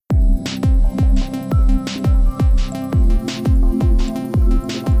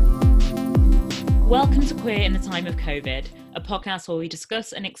Queer in the Time of COVID, a podcast where we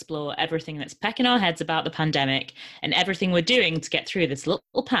discuss and explore everything that's pecking our heads about the pandemic and everything we're doing to get through this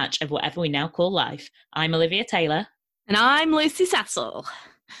little patch of whatever we now call life. I'm Olivia Taylor. And I'm Lucy Cecil.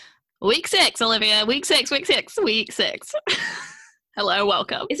 Week 6, Olivia. Week 6. Hello,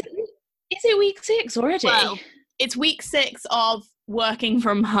 welcome. Is it week 6 already? Well, it's week 6 of working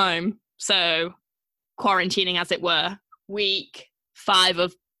from home. So, quarantining, as it were. Week 5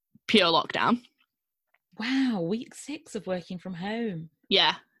 of pure lockdown. Wow, week 6 of working from home.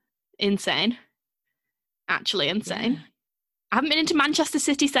 Yeah, insane. Actually insane. Yeah. I haven't been into Manchester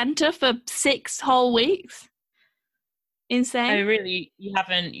city centre for 6 whole weeks. Insane. Oh, really? You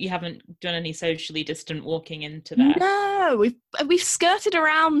haven't done any socially distant walking into there? No, we've skirted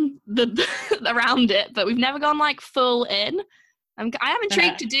around around it, but we've never gone like full in. I am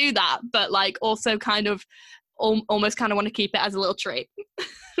intrigued to do that, but like also kind of almost kind of want to keep it as a little treat.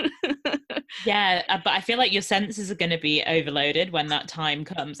 Yeah, but I feel like your senses are going to be overloaded when that time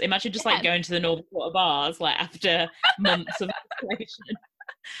comes. Imagine just like going to the Northern Quarter bars like after months of isolation.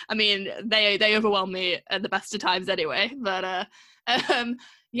 I mean, they overwhelm me at the best of times anyway. But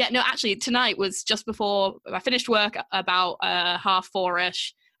yeah, no, actually, tonight was just before I finished work about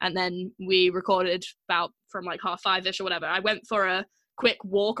 4:30ish, and then we recorded about from like 5:30ish or whatever. I went for a quick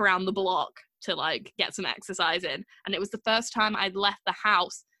walk around the block to like get some exercise in, and it was the first time I'd left the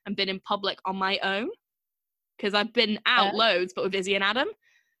house and been in public on my own, because I've been out loads but with Izzy and Adam,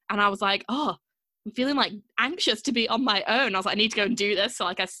 and I was like, oh, I'm feeling like anxious to be on my own. I was like, I need to go and do this so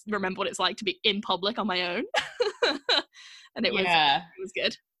like I remember what it's like to be in public on my own. And it was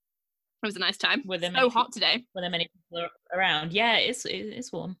good. It was a nice time. So hot today. Were there many people around? Yeah,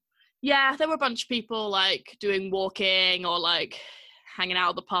 it's warm. Yeah, there were a bunch of people like doing walking or like hanging out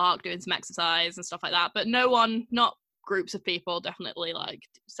at the park, doing some exercise and stuff like that. But no one, not groups of people, definitely like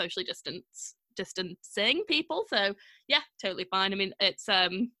socially distancing people. So yeah, totally fine. I mean, it's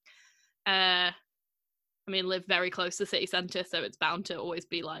live very close to the city centre, so it's bound to always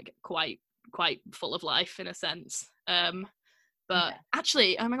be like quite full of life in a sense. But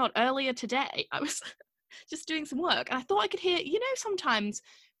actually, oh my god, earlier today I was just doing some work and I thought I could hear, you know, sometimes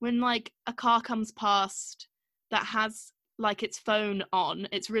when like a car comes past that has like its phone on,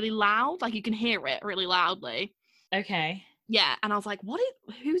 it's really loud, like you can hear it really loudly. Okay. Yeah, and I was like,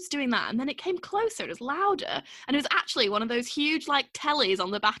 who's doing that? And then it came closer, it was louder, and it was actually one of those huge like tellies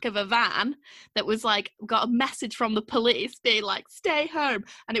on the back of a van that was like got a message from the police being like, stay home.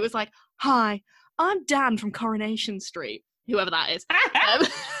 And it was like, hi, I'm Dan from Coronation Street, whoever that is. And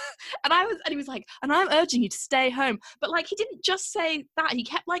he was like, and I'm urging you to stay home. But like, he didn't just say that, he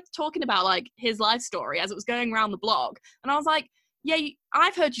kept like talking about like his life story as it was going around the blog. And I was like, yeah,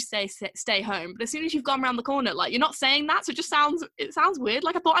 I've heard you say stay home, but as soon as you've gone around the corner, like, you're not saying that, so it sounds weird.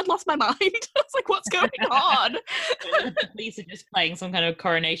 Like, I thought I'd lost my mind. I was like, what's going on? The police are just playing some kind of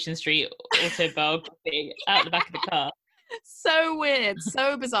Coronation Street autobiography out the back of the car. So weird,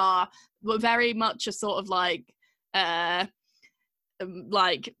 so bizarre, but very much a sort of like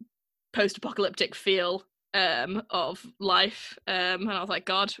post-apocalyptic feel of life. And I was like,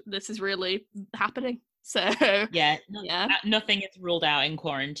 God, this is really happening. So nothing is ruled out in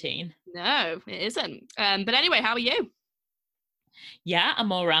quarantine. No, it isn't. But anyway, how are you? Yeah,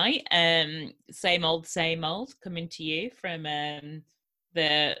 I'm all right. Same old coming to you from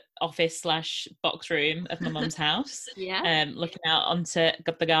the office / box room of my mum's house. Yeah. Looking out onto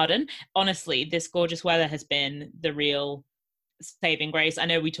the garden. Honestly, this gorgeous weather has been the real saving grace. I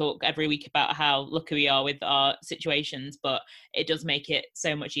know we talk every week about how lucky we are with our situations, but it does make it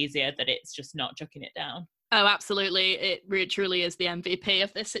so much easier that it's just not chucking it down. Oh, absolutely. It really truly is the MVP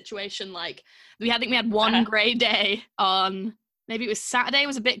of this situation. Like, I think we had one grey day on, maybe it was Saturday,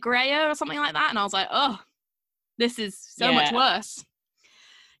 was a bit grayer or something like that, and I was like, oh, this is so much worse.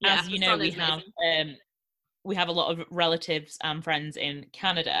 As you know, we have a lot of relatives and friends in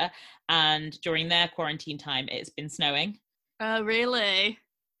Canada, and during their quarantine time it's been snowing. Oh, really?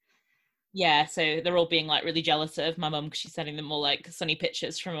 Yeah, so they're all being like really jealous of my mum because she's sending them all like sunny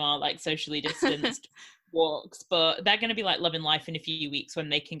pictures from our like socially distanced walks, but they're going to be like loving life in a few weeks when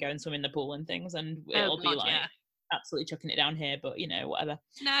they can go and swim in the pool and things, and it'll be like absolutely chucking it down here, but you know, whatever.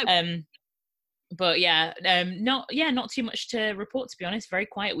 No. But not too much to report, to be honest. Very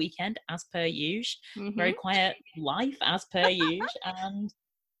quiet weekend as per usual. Mm-hmm. Very quiet life as per usual. And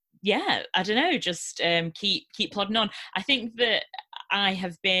yeah, I don't know, just keep plodding on. I think that I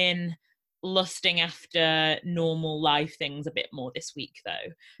have been lusting after normal life things a bit more this week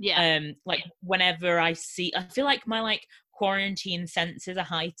though. Yeah. Like whenever I feel like my like quarantine senses are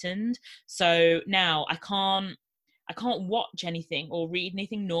heightened. So now I I can't watch anything or read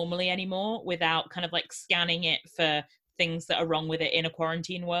anything normally anymore without kind of like scanning it for things that are wrong with it in a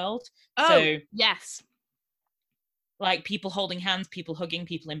quarantine world. Oh, so yes. like people holding hands, people hugging,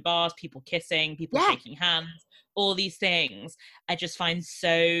 people in bars, people kissing, people Yeah. shaking hands, all these things I just find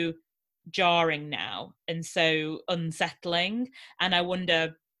so jarring now and so unsettling. And I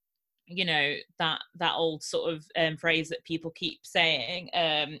wonder, you know, that old sort of phrase that people keep saying,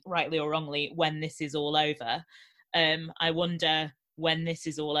 rightly or wrongly, when this is all over. I wonder when this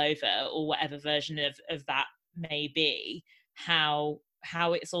is all over, or whatever version of that may be, how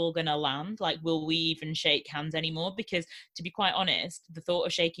it's all going to land. Like, will we even shake hands anymore? Because to be quite honest, the thought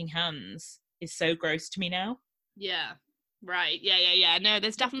of shaking hands is so gross to me now. Yeah. Right. Yeah. No,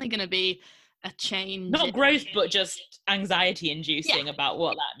 there's definitely going to be a change. Not gross, but just anxiety inducing about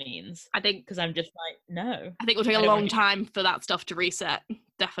what that means. I think, because I'm just like, no. I think it'll take a long time for that stuff to reset.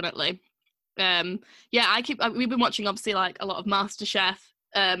 Definitely. We've been watching obviously like a lot of MasterChef,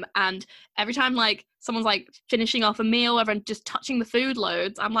 and every time like someone's like finishing off a meal, everyone just touching the food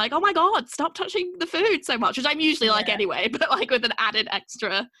loads, I'm like, oh my god, stop touching the food so much, which I'm usually like anyway, but like with an added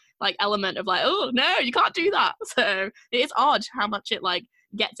extra like element of like, oh no, you can't do that. So it is odd how much it like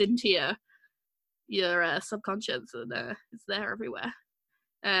gets into your subconscious, and it's there everywhere.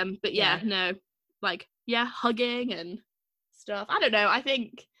 But no, like hugging and stuff. I don't know. I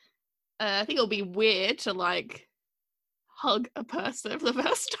think it'll be weird to like hug a person for the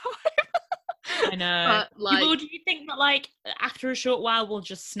first time. I know. But, like, do you think that like after a short while we'll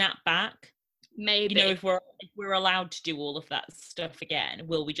just snap back? Maybe. You know, if we're allowed to do all of that stuff again,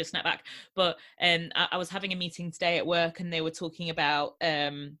 will we just snap back? But I was having a meeting today at work, and they were talking about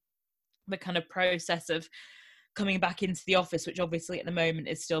the kind of process of coming back into the office, which obviously at the moment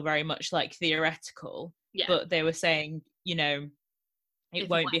is still very much like theoretical. Yeah. But they were saying, you know, it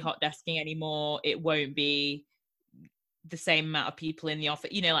won't be hot desking anymore. It won't be the same amount of people in the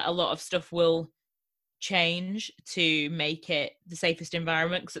office. You know, like a lot of stuff will change to make it the safest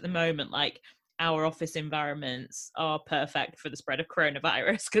environment. Because at the moment, like our office environments are perfect for the spread of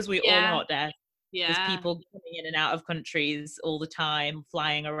coronavirus, because we all hot desk. There's people coming in and out of countries all the time,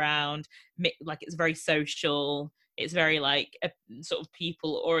 flying around. Like it's very social. It's very like a sort of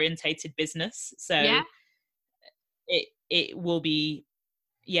people orientated business. So it will be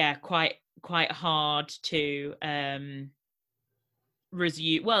quite hard to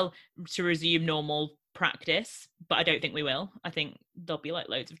resume normal practice, but I don't think we will. I think there'll be like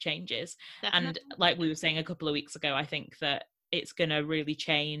loads of changes. Definitely. And like we were saying a couple of weeks ago, I think that it's going to really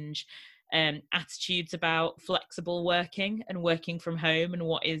change attitudes about flexible working and working from home, and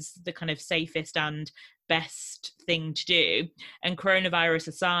what is the kind of safest and best thing to do. And coronavirus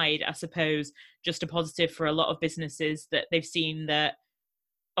aside, I suppose just a positive for a lot of businesses that they've seen that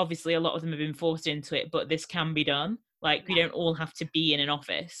obviously a lot of them have been forced into it, but this can be done. Like we don't all have to be in an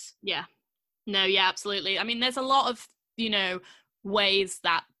office. Absolutely. I mean, there's a lot of, you know, ways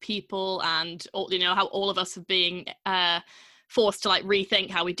that people and, you know, how all of us have been forced to like rethink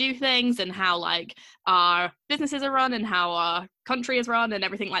how we do things and how like our businesses are run and how our country is run and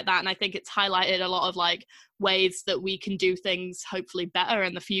everything like that. And I think it's highlighted a lot of like ways that we can do things hopefully better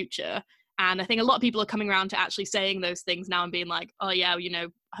in the future. And I think a lot of people are coming around to actually saying those things now and being like, oh yeah, you know,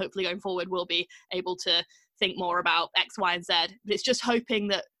 hopefully going forward we'll be able to think more about X, Y, and Z. But it's just hoping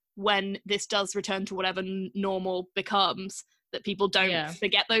that when this does return to whatever normal becomes, that people don't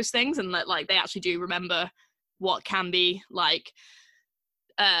forget those things, and that like they actually do remember what can be like,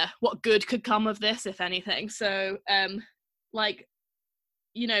 what good could come of this, if anything. So like,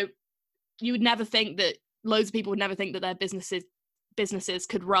 you know, you would never think that, loads of people would never think that their businesses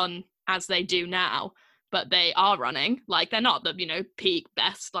could run as they do now, but they are running. Like they're not the, you know, peak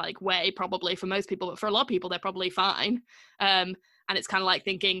best like way probably for most people, but for a lot of people they're probably fine. And it's kind of like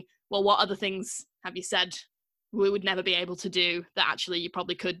thinking, well, what other things have you said we would never be able to do that actually you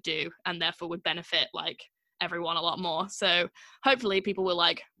probably could do, and therefore would benefit like everyone a lot more. So hopefully people will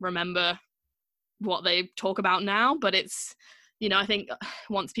like remember what they talk about now. But it's, you know, I think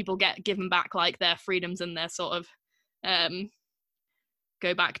once people get given back like their freedoms and their sort of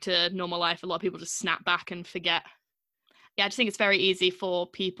go back to normal life, a lot of people just snap back and forget. I just think it's very easy for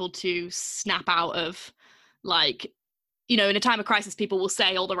people to snap out of, like, you know, in a time of crisis, people will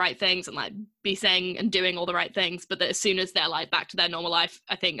say all the right things and like be saying and doing all the right things, but that as soon as they're like back to their normal life,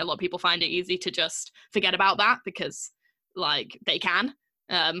 I think a lot of people find it easy to just forget about that because like they can.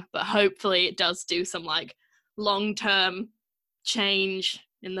 But hopefully it does do some like long-term change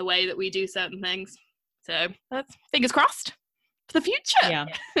in the way that we do certain things. So that's fingers crossed for the future. Yeah.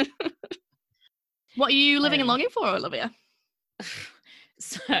 What are you living and longing for, Olivia?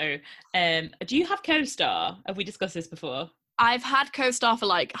 So, do you have CoStar? Have we discussed this before? I've had CoStar for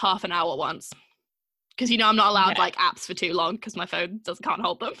like half an hour once. Because, you know, I'm not allowed Okay. like apps for too long because my phone can't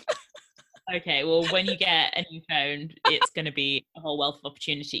hold them. Okay, well, when you get a new phone, it's going to be a whole wealth of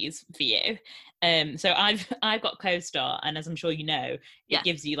opportunities for you. So I've got CoStar, and as I'm sure you know, Yeah. it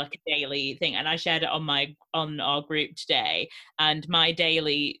gives you like a daily thing. And I shared it on our group today. And my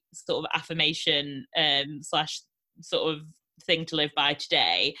daily sort of affirmation slash sort of thing to live by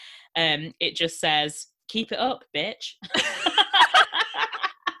today, it just says, "Keep it up, bitch."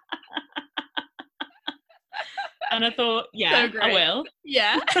 And I thought, yeah, So I great. will.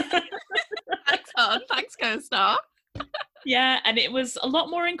 Yeah. Thanks, hon. Thanks, CoStar. Yeah, and it was a lot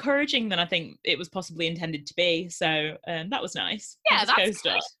more encouraging than I think it was possibly intended to be. So that was nice. Yeah, Thanks, that's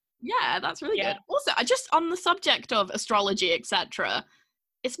CoStar. good. Yeah, that's really Yeah. good. Also, I just on the subject of astrology, etc.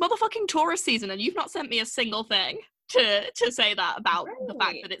 It's motherfucking Taurus season, and you've not sent me a single thing to say that about the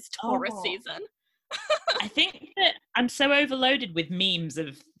fact Really? that it's Taurus Oh, season. I think that I'm so overloaded with memes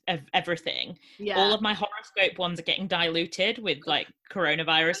of everything. All Yeah, of my horoscope ones are getting diluted with like coronavirus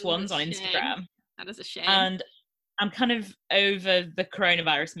that is a ones on shame. Instagram. That is a shame. And I'm kind of over the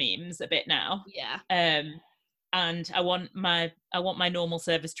coronavirus memes a bit now. Yeah. Um, and I want my normal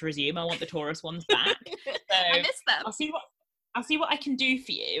service to resume. I want the Taurus ones back. So I miss them. I'll see what I can do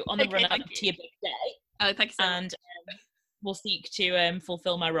for you on the Okay, run up thank to you. your big day, Oh, thank you so much. and we'll seek to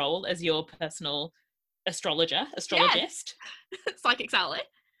fulfill my role as your personal astrologist. Psychic Sally.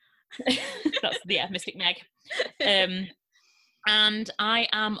 That's Mystic Meg. And I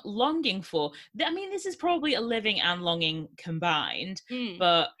am longing for. I mean, this is probably a living and longing combined,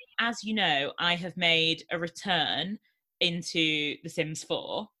 but as you know, I have made a return into The Sims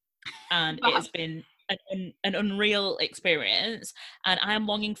 4, and it has been an unreal experience. And I am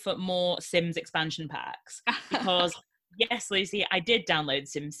longing for more Sims expansion packs because, yes, Lucy, I did download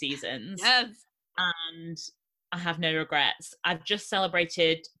Sims Seasons, Yes. and I have no regrets. I've just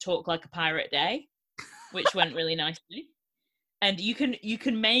celebrated Talk Like a Pirate Day, which went really nicely. And you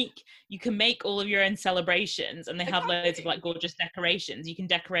can make all of your own celebrations, and they have loads of like gorgeous decorations. You can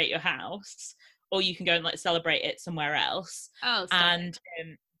decorate your house, or you can go and like celebrate it somewhere else. Oh, stop. And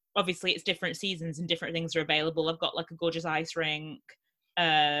obviously it's different seasons and different things are available. I've got like a gorgeous ice rink.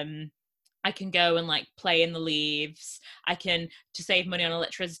 I can go and like play in the leaves. To save money on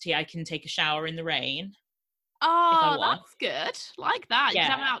electricity, I can take a shower in the rain. Oh, that's good. Like that. Yeah. You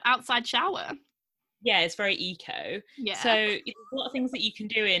can have an outside shower. Yeah, it's very eco. Yeah. So there's a lot of things that you can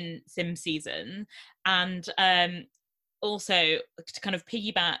do in Sim Season. And also, to kind of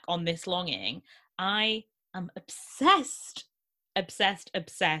piggyback on this longing, I am obsessed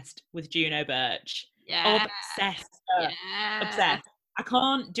with Juno Birch. Yeah. Obsessed. Yeah. Obsessed. I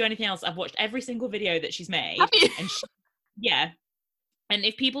can't do anything else. I've watched every single video that she's made. Have you? And yeah. And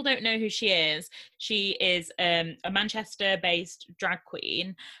if people don't know who she is a Manchester-based drag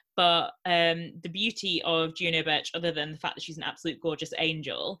queen. But the beauty of Juno Birch, other than the fact that she's an absolute gorgeous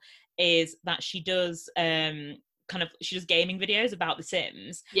angel, is that she does she does gaming videos about The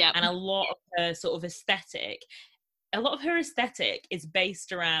Sims. Yeah. And a lot of her sort of aesthetic is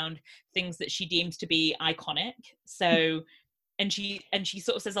based around things that she deems to be iconic. So, and she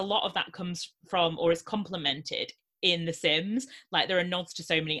sort of says a lot of that comes from or is complemented in The Sims. Like there are nods to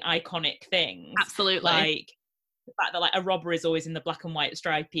so many iconic things. Absolutely. Like the fact that like a robber is always in the black and white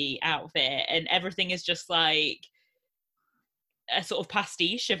stripy outfit, and everything is just like a sort of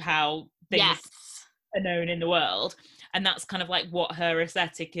pastiche of how things are known in the world. And that's kind of like what her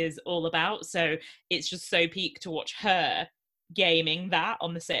aesthetic is all about. So it's just so peak to watch her gaming that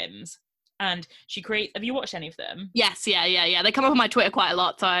on The Sims. And she creates. Have you watched any of them? Yes, yeah. They come up on my Twitter quite a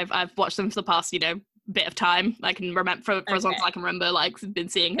lot, so I've watched them for the past bit of time. I can remember for as long as I can remember. Like been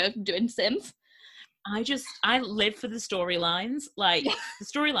seeing her doing Sims. I live for the storylines. Like the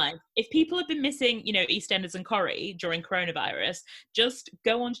storyline. If people have been missing, EastEnders and Corrie during coronavirus, just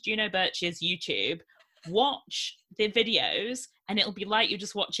go onto Juno Birch's YouTube, watch the videos, and it'll be like you're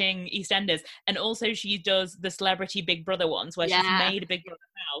just watching EastEnders. And also she does the celebrity Big Brother ones where she's made a Big Brother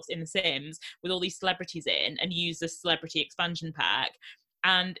house in The Sims with all these celebrities in and used the celebrity expansion pack.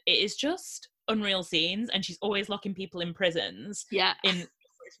 And it is just unreal scenes, and she's always locking people in prisons. Yeah. In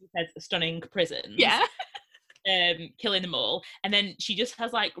she says stunning prisons. Yeah. Killing them all. And then she just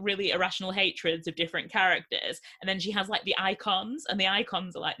has like really irrational hatreds of different characters. And then she has like the icons, and the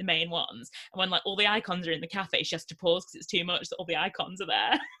icons are like the main ones. And when like all the icons are in the cafe, she has to pause because it's too much that all the icons are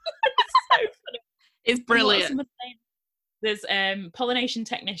there. It's so funny. It's brilliant. There's Pollination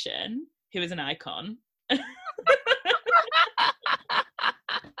Technician, who is an icon.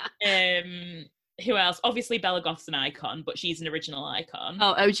 who else? Obviously Bella Goth's an icon, but she's an original icon.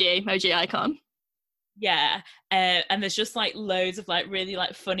 Oh, OG icon. Yeah, and there's just like loads of like really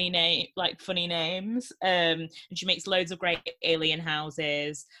like funny names. And she makes loads of great alien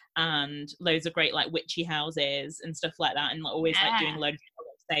houses and loads of great like witchy houses and stuff like that, and like, always like doing loads of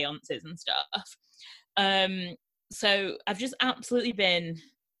seances and stuff. So I've just absolutely been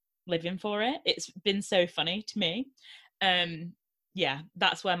living for it. It's been so funny to me. Yeah,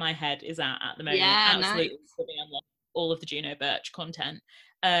 that's where my head is at the moment. Yeah, absolutely living on all of the Juno Birch content.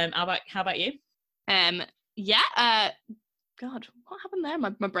 How about you? God, what happened there?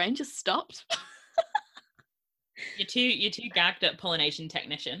 My brain just stopped. You're too gagged at pollination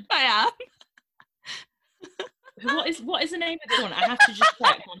technician. I am. What is the name of this one? I have to just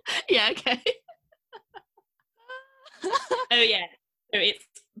check. Yeah, okay. Oh yeah.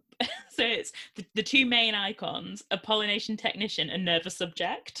 So it's the two main icons: a pollination technician and nervous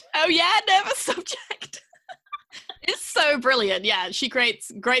subject. Oh yeah, nervous subject. It's so brilliant. Yeah, she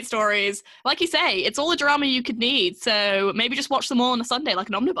creates great stories. Like you say, it's all the drama you could need. So maybe just watch them all on a Sunday like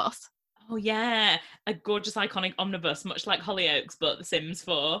an omnibus. Oh yeah, a gorgeous iconic omnibus, much like Hollyoaks, but The Sims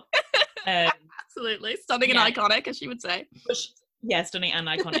 4. Absolutely. Stunning and iconic, as she would say. Yeah, stunning and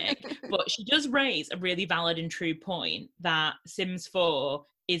iconic. But she does raise a really valid and true point that Sims 4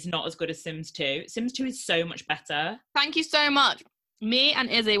 is not as good as Sims 2. Sims 2 is so much better. Thank you so much. Me and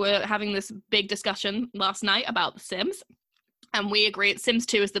Izzy were having this big discussion last night about The Sims, and we agree Sims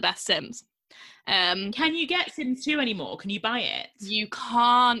 2 is the best Sims. Can you get Sims 2 anymore? Can you buy it? You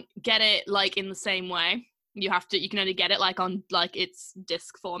can't get it like in the same way. You can only get it like on like its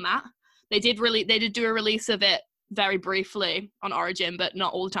disc format. They did do a release of it very briefly on Origin, but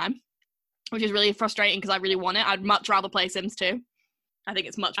not all the time, which is really frustrating because I really want it. I'd much rather play Sims 2. I think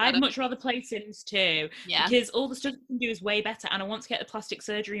it's much better. I'd much rather play Sims 2. Yeah. Because all the stuff you can do is way better, and I want to get the plastic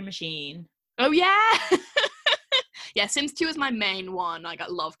surgery machine. Oh, yeah! Yeah, Sims 2 is my main one. Like, I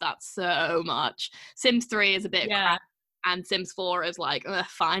love that so much. Sims 3 is a bit crap, and Sims 4 is like,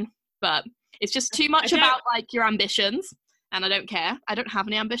 fine. But it's just too much about, like, your ambitions, and I don't care. I don't have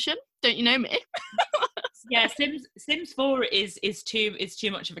any ambition. Don't you know me? Yeah, Sims 4 is too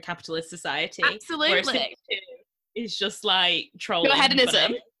much of a capitalist society. Absolutely. Sims 2 is just like trolling. Pure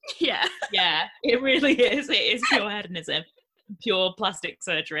hedonism. Yeah. Yeah, it really is. It is pure hedonism, pure plastic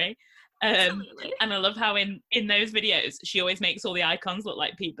surgery. And I love how in those videos she always makes all the icons look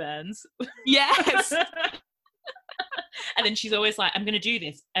like Pete Burns. Yes. And then she's always like, I'm going to do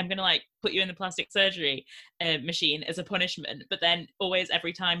this. I'm going to like put you in the plastic surgery machine as a punishment. But then always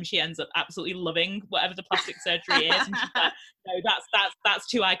every time she ends up absolutely loving whatever the plastic surgery is. And she's like, no, that's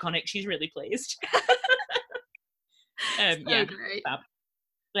too iconic. She's really pleased. Yeah. Great.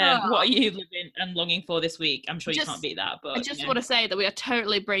 What are you living and longing for this week? I'm sure you can't beat that. But I just want to say that we are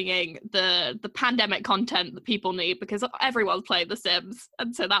totally bringing the pandemic content that people need because everyone's played The Sims.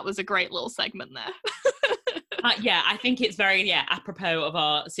 And so that was a great little segment there. Yeah, I think it's very apropos of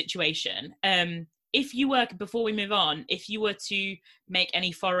our situation. If you were, before we move on, if you were to make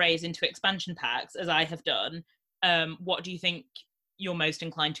any forays into expansion packs, as I have done, what do you think you're most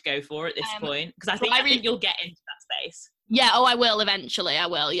inclined to go for at this point? Because I think you'll get into that space. Yeah, I will eventually. I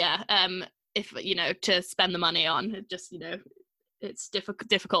will, yeah. If to spend the money on, it just it's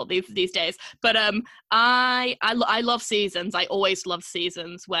difficult these days. But I love seasons. I always loved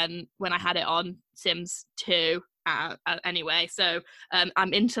seasons when I had it on Sims 2. Anyway, so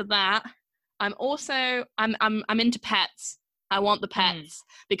I'm into that. I'm also I'm into pets. I want the pets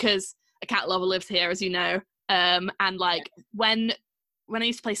because a cat lover lives here, as you know. And like when I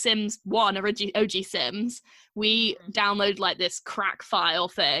used to play Sims 1, OG Sims, we downloaded like this crack file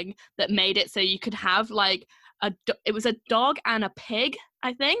thing that made it so you could have like it was a dog and a pig,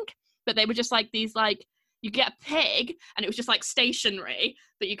 I think, but they were just like these like, you get a pig and it was just like stationary,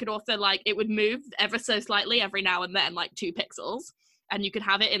 but you could also like, it would move ever so slightly every now and then, like 2 pixels, and you could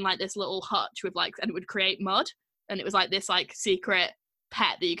have it in like this little hutch with like, and it would create mud, and it was like this like secret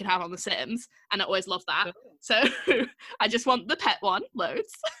pet that you could have on The Sims, and I always loved that. So I just want the pet one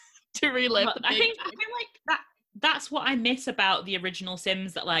loads to relive the I feel like that's what I miss about the original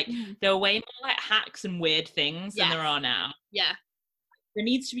Sims, that like there were way more like hacks and weird things than there are now. Yeah, there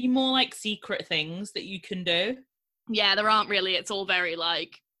needs to be more like secret things that you can do. Yeah, there aren't really. It's all very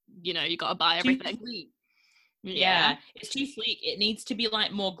like, you gotta buy everything. Yeah, it's too sleek. It needs to be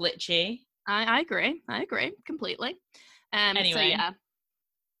like more glitchy. I agree completely. Anyway. So yeah.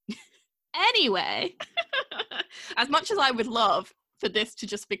 Anyway, as much as I would love for this to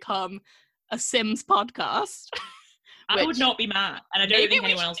just become a Sims podcast, I would not be mad, and I don't think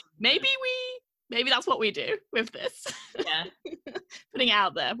anyone else. Maybe maybe that's what we do with this. Yeah. Putting it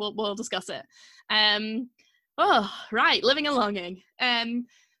out there. We'll discuss it. Oh, right. Living and longing.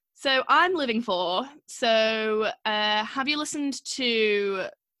 So I'm living for. So have you listened to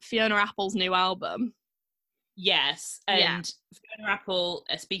Fiona Apple's new album? Yes. And Fiona Apple,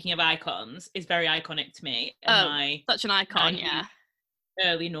 speaking of icons, is very iconic to me. Such an icon, yeah.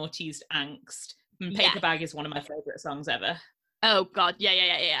 Early noughties angst. Paper Bag is one of my favourite songs ever. Oh god,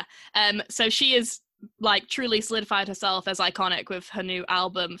 yeah. So she is like truly solidified herself as iconic with her new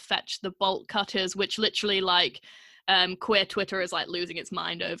album Fetch the Bolt Cutters, which literally like queer Twitter is like losing its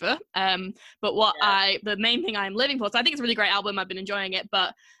mind over. But the main thing I'm living for, so I think it's a really great album, I've been enjoying it,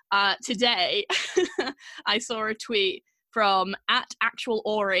 but today I saw a tweet from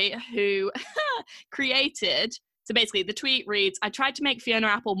 @actualori who created, so basically the tweet reads, I tried to make Fiona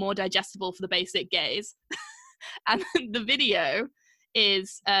Apple more digestible for the basic gays. And the video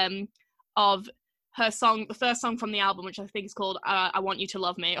is of her song, the first song from the album, which I think is called I Want You to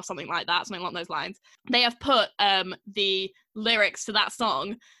Love Me, or something like that, something along those lines. They have put the lyrics to that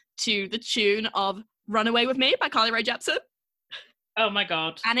song to the tune of Run Away With Me by Carly Rae Jepsen. Oh my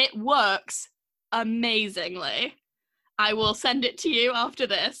god. And it works amazingly. I will send it to you after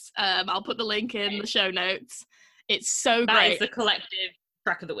this. I'll put the link in the show notes. It's so great. That is the collective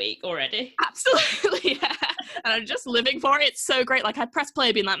track of the week already. Absolutely, yeah. And I'm just living for it. It's so great. Like, I press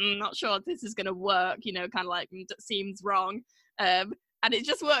play being like, not sure if this is going to work, you know, kind of like, it seems wrong. And it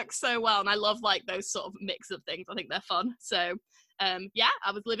just works so well. And I love, like, those sort of mix of things. I think they're fun. So, yeah,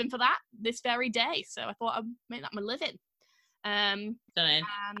 I was living for that this very day. So I thought I'd make that my living.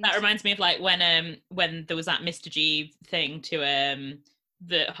 That reminds me of, like, when there was that Mr. G thing to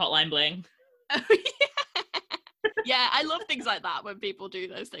the Hotline Bling. Oh, yeah. Yeah, I love things like that when people do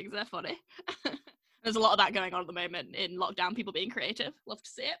those things. They're funny. There's a lot of that going on at the moment in lockdown, people being creative. Love to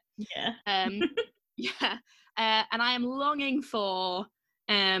see it. Yeah. Yeah. And I am longing for,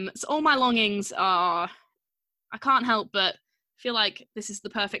 so all my longings are, I can't help but feel like this is the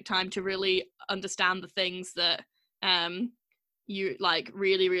perfect time to really understand the things that you like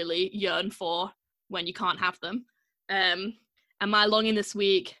really, really yearn for when you can't have them. And my longing this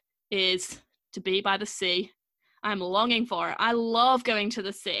week is to be by the sea. I'm longing for it. I love going to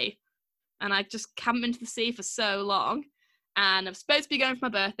the sea. And I just haven't been to the sea for so long. And I'm supposed to be going for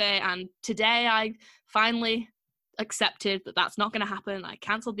my birthday. And today I finally accepted that that's not going to happen. I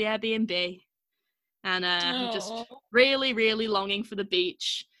cancelled the Airbnb. And I'm just really, really longing for the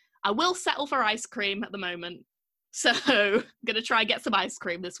beach. I will settle for ice cream at the moment. So I'm going to try and get some ice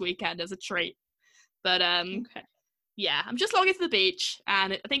cream this weekend as a treat. But yeah, I'm just longing for the beach.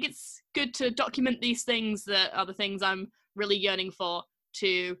 And I think it's good to document these things that are the things I'm really yearning for,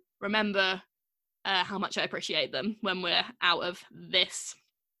 to remember how much I appreciate them when we're out of this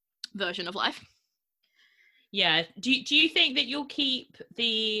version of life. Yeah. Do you think that you'll keep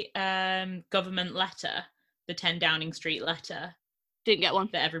the government letter, the 10 Downing Street letter? Didn't get one.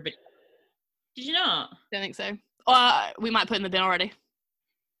 That everybody... Did you not? Don't think so. We might put it in the bin already.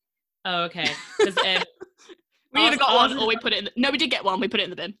 Oh, okay. We either got one or we put it in the... No, we did get one. We put it in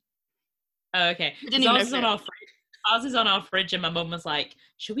the bin. Oh, okay. Ours is on our fridge, and my mum was like,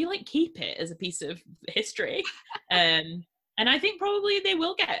 should we like keep it as a piece of history? And I think probably they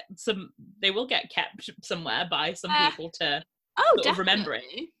will get kept somewhere by some people to remember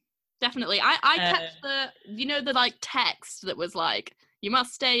it. Definitely. I kept the like text that was like, you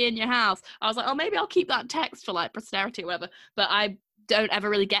must stay in your house. I was like, oh, maybe I'll keep that text for like posterity or whatever. But I don't ever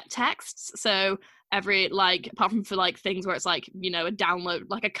really get texts, so every, like, apart from for like things where it's like, you know, a download,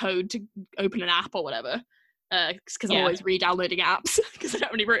 like a code to open an app or whatever, because I'm always re-downloading apps because I don't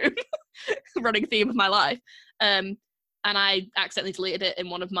have any room. Running theme of my life. And I accidentally deleted it in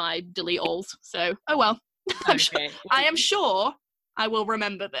one of my delete alls, so oh well. I am sure I will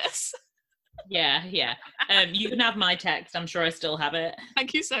remember this. Yeah. You can have my text. I'm sure I still have it.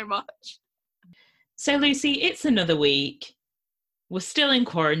 Thank you so much. So Lucy, it's another week. We're still in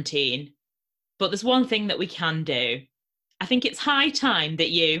quarantine, but there's one thing that we can do. I think it's high time that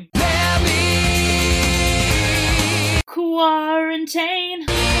you quarantine.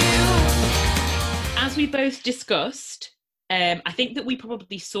 As we both discussed, I think that we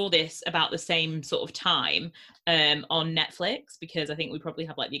probably saw this about the same sort of time on Netflix, because I think we probably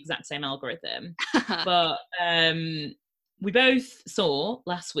have like the exact same algorithm. But we both saw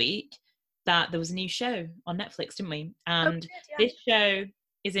last week that there was a new show on Netflix, didn't we? And this show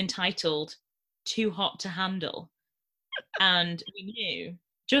is entitled Too Hot to Handle. And we knew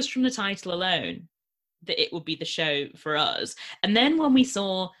just from the title alone that it would be the show for us. And then when we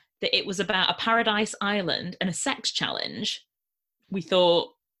saw that it was about a paradise island and a sex challenge, we thought,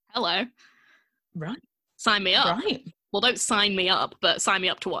 hello, Right. Sign me up. Right. Well, don't sign me up, but sign me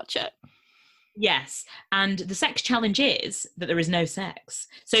up to watch it. Yes. And the sex challenge is that there is no sex.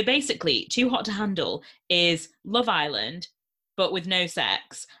 So basically, Too Hot to Handle is Love Island, but with no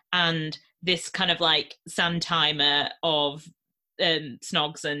sex. And this kind of like sand timer of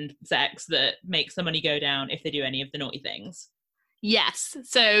snogs and sex that makes the money go down if they do any of the naughty things. Yes.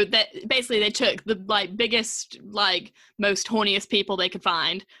 So that basically they took the like biggest, like most horniest people they could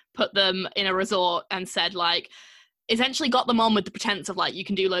find, put them in a resort and said like, essentially got them on with the pretense of like, you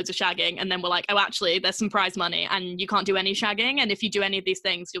can do loads of shagging. And then we're like, oh, actually there's some prize money and you can't do any shagging. And if you do any of these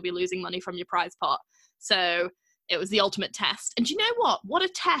things, you'll be losing money from your prize pot. So it was the ultimate test. And you know what? What a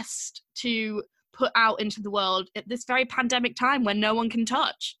test to put out into the world at this very pandemic time when no one can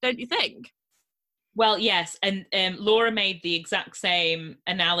touch, don't you think? Well, yes, and Laura made the exact same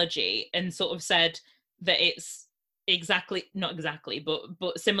analogy and sort of said that it's not exactly,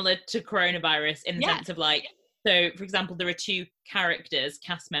 but similar to coronavirus in the sense of like, so for example, there are two characters,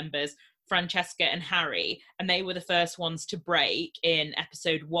 cast members, Francesca and Harry, and they were the first ones to break in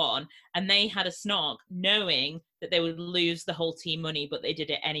episode 1, and they had a snog knowing that they would lose the whole team money, but they did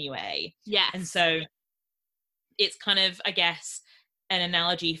it anyway. Yeah. And so it's kind of, I guess, an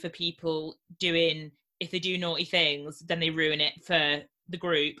analogy for people doing, if they do naughty things, then they ruin it for the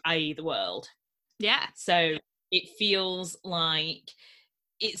group, i.e. the world. Yeah. So it feels like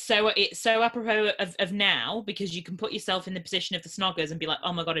it's so apropos of now, because you can put yourself in the position of the snoggers and be like,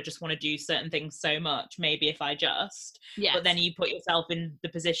 oh my God, I just want to do certain things so much, maybe if I just. Yes. But then you put yourself in the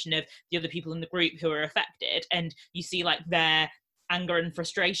position of the other people in the group who are affected, and you see like their anger and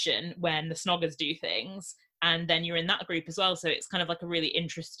frustration when the snoggers do things, and then you're in that group as well. So it's kind of like a really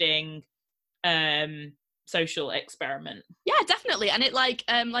interesting social experiment. Yeah, definitely. And it like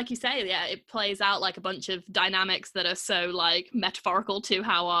you say, yeah, it plays out like a bunch of dynamics that are so like metaphorical to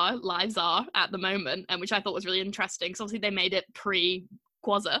how our lives are at the moment, and which I thought was really interesting because obviously they made it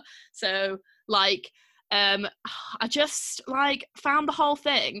pre-Quasar. So like I just like found the whole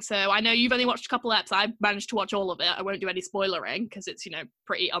thing. So I know you've only watched a couple eps. I managed to watch all of it. I won't do any spoilering because it's, you know,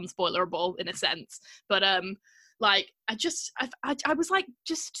 pretty unspoilerable in a sense. But like I was like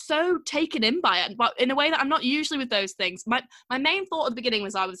just so taken in by it, but in a way that I'm not usually with those things. My main thought at the beginning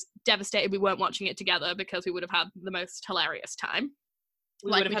was I was devastated we weren't watching it together because we would have had the most hilarious time.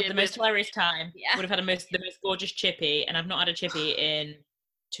 We would have had the most hilarious time. Yeah. Would have had the most gorgeous chippy, and I've not had a chippy in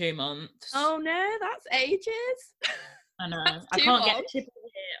 2 months. Oh no, that's ages. I know. I can't get a chippy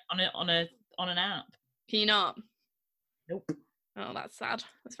here on an app. Can you not? Nope. Oh, that's sad.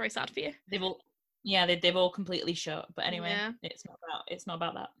 That's very sad for you. They've all completely shut. But anyway, it's not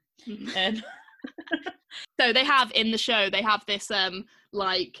about that. So they have in the show, they have this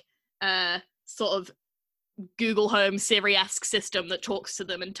sort of Google Home Siri-esque system that talks to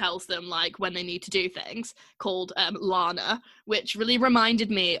them and tells them like when they need to do things, called Lana, which really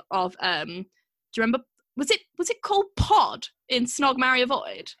reminded me of do you remember, was it called Pod in Snog Marry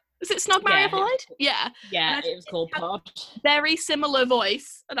Avoid? Was it Snog Marry Avoid? Yeah. Yeah, it was called Pod. Very similar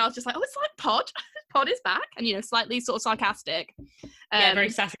voice. And I was just like, oh, it's like Pod. Pod is back. And, you know, slightly sort of sarcastic. Very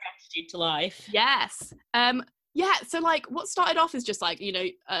sassy attitude to life. Yes. So, like, what started off as just, like, you know,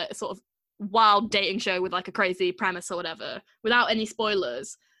 a sort of wild dating show with, like, a crazy premise or whatever, without any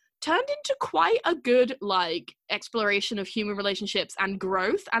spoilers, turned into quite a good, like, exploration of human relationships and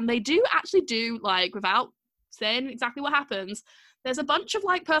growth. And they do actually do, like, without saying exactly what happens, there's a bunch of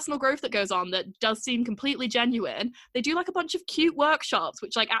like personal growth that goes on that does seem completely genuine. They do like a bunch of cute workshops,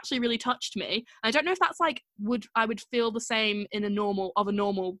 which like actually really touched me. I don't know if that's like I would feel the same in a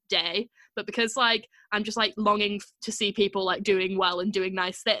normal day, but because like I'm just like longing to see people like doing well and doing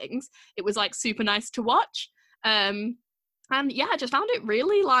nice things, it was like super nice to watch. And yeah, I just found it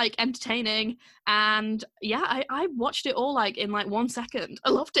really like entertaining, and yeah, I watched it all like in like 1 second. I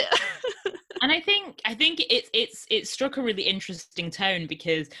loved it. And I think it's struck a really interesting tone,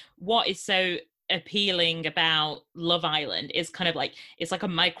 because what is so appealing about Love Island is kind of like, it's like a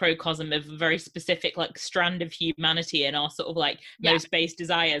microcosm of a very specific like strand of humanity, and our sort of like most base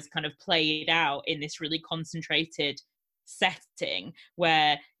desires kind of played out in this really concentrated setting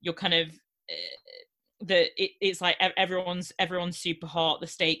where you're kind of it's like everyone's super hot, the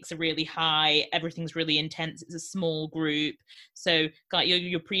stakes are really high, everything's really intense, it's a small group, so like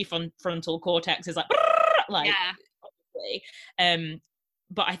your prefrontal cortex is like obviously.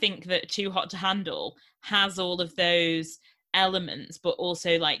 But I think that Too Hot to Handle has all of those elements, but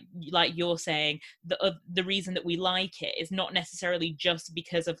also like you're saying, the reason that we like it is not necessarily just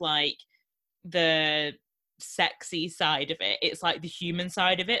because of like the sexy side of it, it's like the human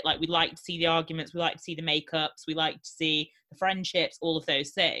side of it. Like we like to see the arguments, we like to see the makeups, we like to see the friendships, all of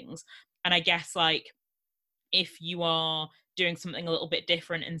those things. And I guess like if you are doing something a little bit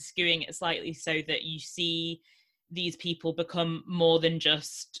different and skewing it slightly so that you see these people become more than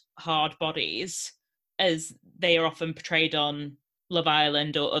just hard bodies, as they are often portrayed on Love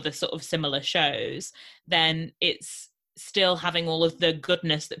Island or other sort of similar shows, then it's still having all of the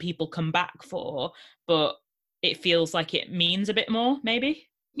goodness that people come back for, but it feels like it means a bit more, maybe.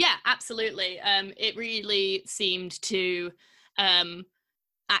 Yeah, absolutely. It really seemed to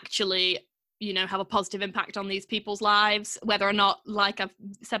actually, you know, have a positive impact on these people's lives. Whether or not, like I've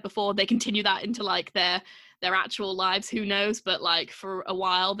said before, they continue that into like their actual lives, who knows? But like for a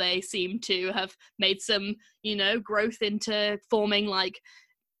while, they seem to have made some, you know, growth into forming like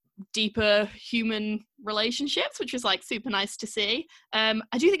deeper human relationships, which was like super nice to see. I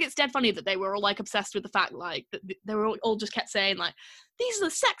do think it's dead funny that they were all like obsessed with the fact like that they were all just kept saying like, these are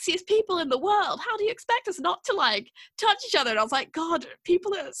the sexiest people in the world, how do you expect us not to like touch each other? And I was like, God,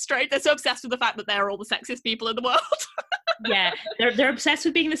 people are straight, they're so obsessed with the fact that they're all the sexiest people in the world. Yeah, they're obsessed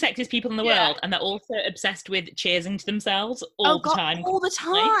with being the sexiest people in the world, and they're also obsessed with cheersing to themselves all the time. All the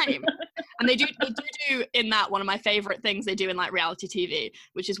time. And they do in that one of my favorite things they do in like reality TV,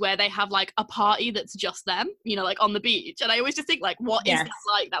 which is where they have like a party that's just them, you know, like on the beach. And I always just think like, what is that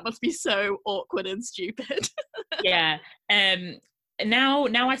like? That must be so awkward and stupid. Yeah. Now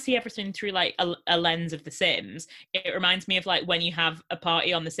I see everything through like a lens of The Sims. It reminds me of like when you have a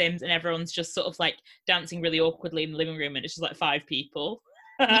party on The Sims and everyone's just sort of like dancing really awkwardly in the living room and it's just like 5 people.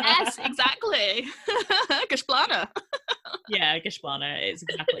 Yes, exactly. Geschplana. Yeah, Geschplana, it's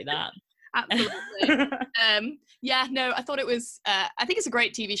exactly that. Absolutely. Yeah, no, I thought it was I think it's a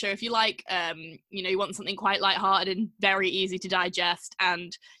great TV show if you like you know, you want something quite lighthearted and very easy to digest,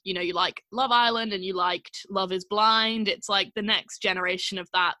 and you know, you like Love Island and you liked Love is Blind. It's like the next generation of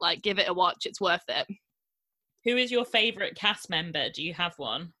that. Like, give it a watch, it's worth it. Who is your favorite cast member? Do you have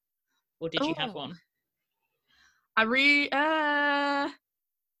one, or did you have one? I mean, I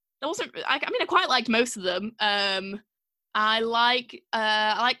quite liked most of them. I like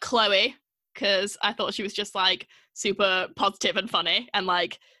Chloe, because I thought she was just like super positive and funny, and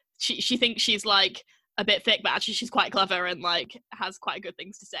like she thinks she's like a bit thick, but actually she's quite clever and like has quite good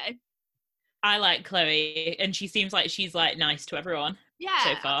things to say. I like Chloe, and she seems like she's like nice to everyone. Yeah,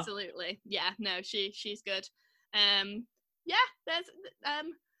 so far. Absolutely. Yeah, no, she's good. Yeah, there's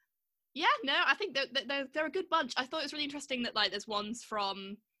yeah, no, I think they're a good bunch. I thought it was really interesting that like there's ones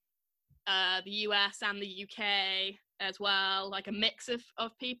from the US and the UK as well, like a mix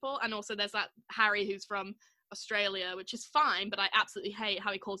of people. And also there's that Harry who's from Australia, which is fine, but I absolutely hate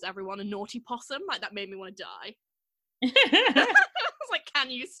how he calls everyone a naughty possum. Like, that made me want to die. I was like, can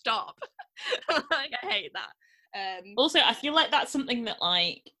you stop? Like, I hate that. Also, I feel like that's something that,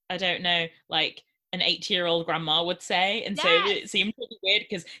 like, I don't know, like an 80-year-old grandma would say, and so it seemed really weird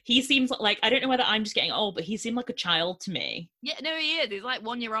because he seems like, I don't know whether I'm just getting old, but he seemed like a child to me. Yeah, no, he is. He's like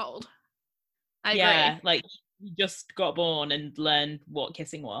 1 year old. I agree. Like he just got born and learned what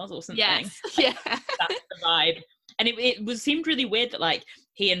kissing was or something. Yes, yeah. That's the vibe. And it seemed really weird that like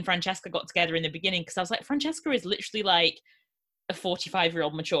he and Francesca got together in the beginning, because I was like, Francesca is literally like a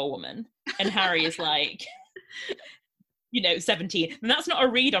 45-year-old mature woman, and Harry is like, you know, 17. And that's not a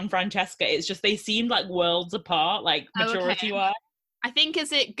read on Francesca. It's just they seemed like worlds apart, like maturity-wise. I think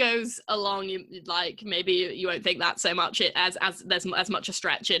as it goes along, you like maybe you won't think that so much as there's as much a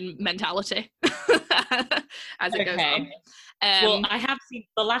stretch in mentality as it goes on. Well, I have seen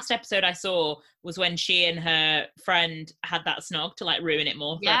the last episode I saw was when she and her friend had that snog to like ruin it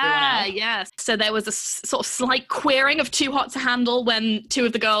more for everyone else. Yeah. So there was a sort of slight queering of Too Hot to Handle when two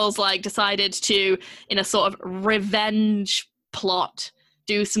of the girls like decided to, in a sort of revenge plot,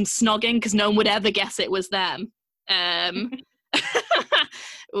 do some snogging because no one would ever guess it was them.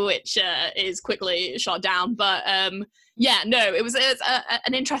 Which is quickly shot down, but yeah, no, it was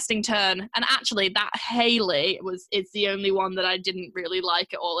an interesting turn. And actually that Hayley is the only one that I didn't really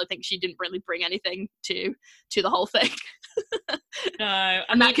like at all. I think she didn't really bring anything to the whole thing. No,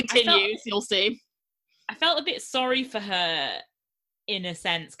 and that continues. You'll see. I felt a bit sorry for her in a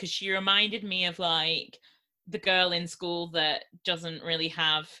sense, because she reminded me of like the girl in school that doesn't really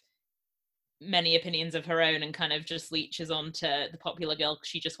have many opinions of her own and kind of just leeches onto the popular girl because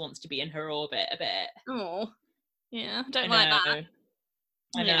she just wants to be in her orbit a bit. Oh, yeah, I don't like that.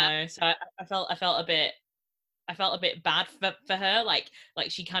 I know. So I felt a bit bad for her. Like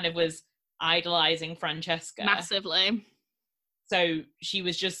she kind of was idolizing Francesca massively. So she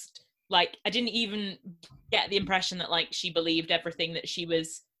was just like, I didn't even get the impression that like she believed everything that she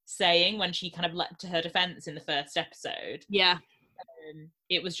was saying when she kind of leapt to her defense in the first episode. Yeah.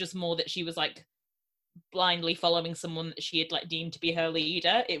 It was just more that she was like blindly following someone that she had like deemed to be her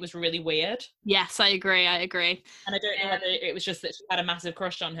leader. It was really weird. Yes, I agree. And I don't know whether it was just that she had a massive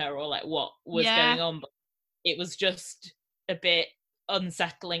crush on her or like what was going on, but it was just a bit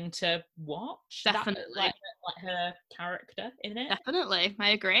unsettling to watch. Definitely. Like her character in it. Definitely,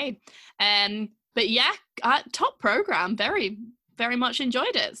 I agree. But yeah, top program. Very, very much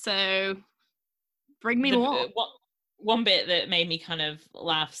enjoyed it. So bring me more. One bit that made me kind of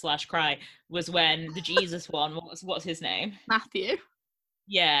laugh/cry was when the Jesus one, what's his name? Matthew.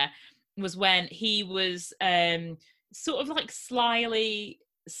 Yeah, was when he was sort of like slyly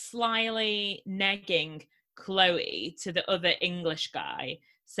negging Chloe to the other English guy,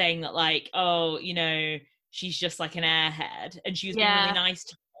 saying that like, oh, you know, she's just like an airhead, and she was being really nice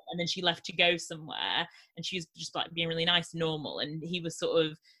to him, and then she left to go somewhere, and she was just like being really nice and normal, and he was sort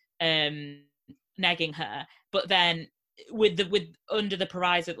of negging her, but then with under the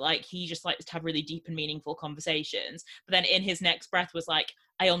proviso that like he just likes to have really deep and meaningful conversations, but then in his next breath was like,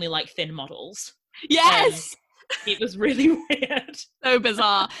 I only like thin models. Yes. It was really weird. So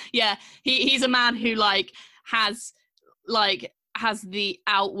bizarre. Yeah, he's a man who has the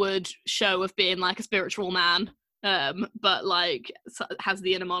outward show of being like a spiritual man, but like has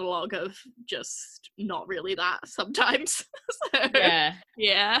the inner monologue of just not really that sometimes. So,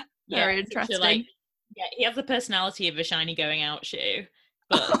 yeah, very interesting. Yeah, he has the personality of a shiny going out shoe,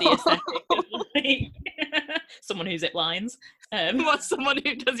 but the aesthetic of like someone who zip lines. Someone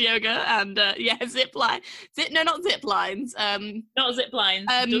who does yoga and zip line. Not zip lines. Not zip lines.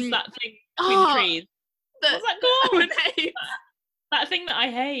 Does that thing between the trees? What's that called? That thing that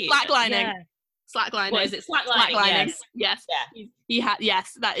I hate. Slacklining. Yeah. Slacklining. What is it? Slacklining. Yes. Yeah. He had.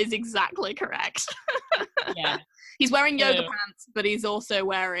 Yes, that is exactly correct. Yeah. He's wearing yoga pants, but he's also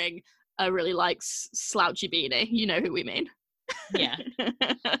wearing a really slouchy beanie. You know who we mean. Yeah.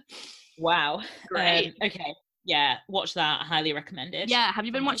 Wow. Great. Okay. Yeah. Watch that. Highly recommended. Yeah. Have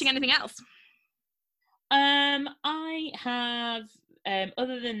you been watching anything else? I have.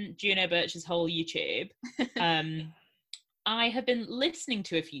 Other than Juno Birch's whole YouTube, I have been listening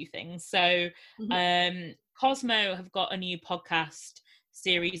to a few things. So, Cosmo have got a new podcast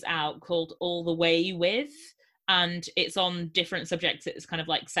series out called All the Way With, and it's on different subjects. It's kind of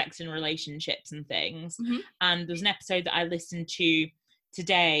like sex and relationships and things. And there's an episode that I listened to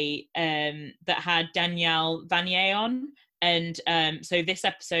today that had Danielle Vanier on. And so this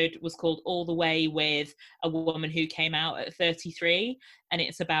episode was called All the Way With a Woman Who Came Out at 33. And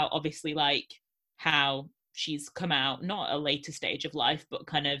it's about obviously like how she's come out, not at a later stage of life, but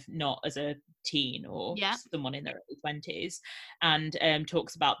kind of not as a teen or someone in their early 20s. And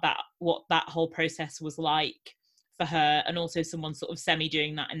talks about what that whole process was like for her, and also someone sort of semi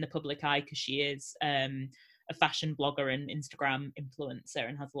doing that in the public eye, because she is a fashion blogger and Instagram influencer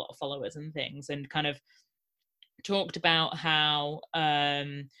and has a lot of followers and things, and kind of talked about how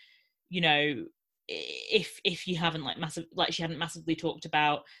you know, if you haven't she hadn't massively talked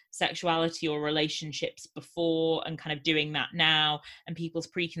about sexuality or relationships before, and kind of doing that now, and people's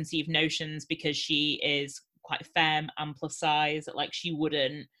preconceived notions, because she is quite femme and plus size, that like she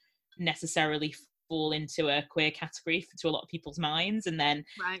wouldn't necessarily fall into a queer category to a lot of people's minds, and then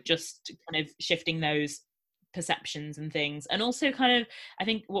just kind of shifting those perceptions and things. And also kind of, I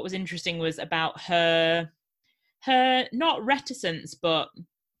think what was interesting was about her not reticence, but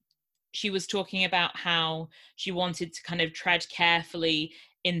she was talking about how she wanted to kind of tread carefully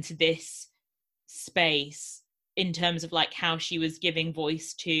into this space in terms of like how she was giving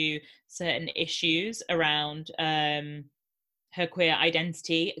voice to certain issues around her queer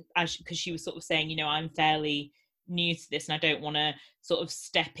identity, because she was sort of saying, you know, I'm fairly new to this and I don't want to sort of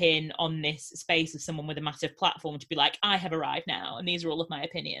step in on this space of someone with a massive platform to be like, I have arrived now and these are all of my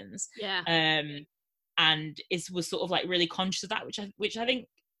opinions. And it was sort of like really conscious of that, which I think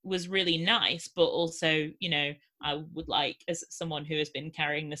was really nice, but also, you know, I would like, as someone who has been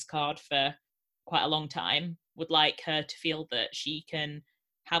carrying this card for quite a long time, would like her to feel that she can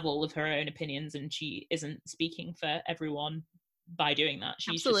have all of her own opinions and she isn't speaking for everyone by doing that.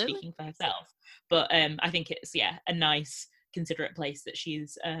 She's just speaking for herself. But I think it's a nice considerate place that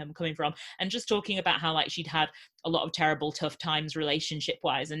she's coming from, and just talking about how like she'd had a lot of terrible tough times relationship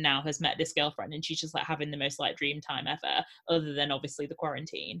wise, and now has met this girlfriend and she's just like having the most like dream time ever, other than obviously the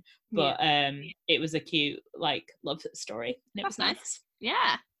quarantine. But it was a cute like love story, and it was nice.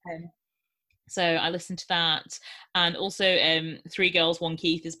 So I listened to that, and also Three Girls One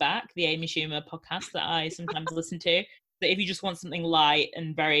Keith is back, the Amy Schumer podcast that I sometimes listen to. That if you just want something light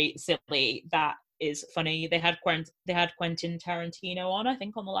and very silly, that is funny. They had Quentin Tarantino on, I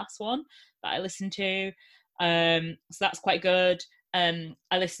think, on the last one that I listened to. So that's quite good. I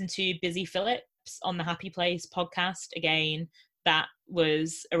listened to Busy Philip on the Happy Place podcast. Again, that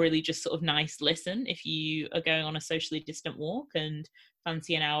was a really just sort of nice listen if you are going on a socially distant walk and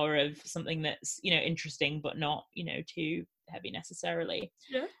fancy an hour of something that's, you know, interesting but not, you know, too heavy necessarily.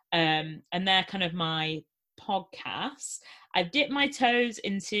 Yeah. And they're kind of my podcasts. I've dipped my toes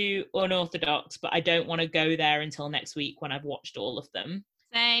into Unorthodox, but I don't want to go there until next week when I've watched all of them.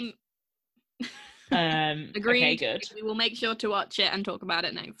 Same. Agreed. Okay, good. We will make sure to watch it and talk about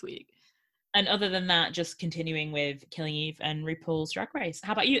it next week. And other than that, just continuing with Killing Eve and RuPaul's Drag Race.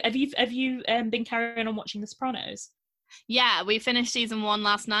 How about you? Have you been carrying on watching The Sopranos? Yeah, we finished season 1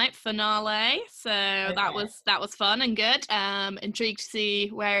 last night, finale. So that was fun and good. Intrigued to see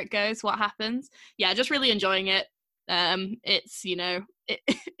where it goes, what happens. Yeah, just really enjoying it. It's, you know,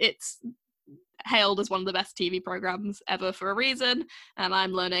 it's hailed as one of the best TV programs ever for a reason, and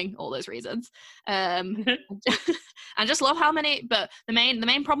I'm learning all those reasons. And just love how many. But the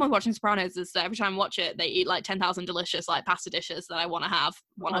main problem with watching Sopranos is that every time I watch it, they eat like 10,000 delicious like pasta dishes that I want to have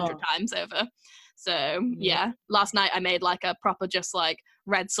 100 times over. So yeah, last night I made like a proper just like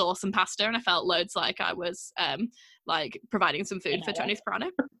red sauce and pasta, and I felt loads like I was like providing some food for Tony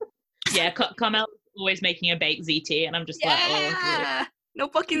Soprano. Yeah, Carmel's always making a baked ziti, and I'm just like, oh, no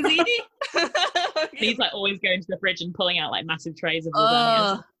fucking ziti. He's like always going to the fridge and pulling out like massive trays of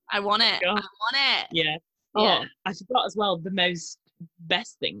lasagna. I want it. God. I want it. Yeah. Yeah. I forgot as well the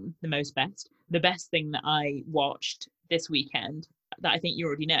best thing that I watched this weekend that I think you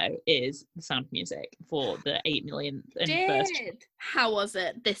already know is The Sound of Music for the 8 millionth and first. How was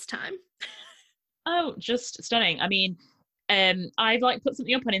it this time? Oh, just stunning. I mean, I've like put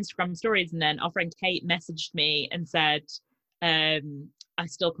something up on Instagram stories, and then our friend Kate messaged me and said, I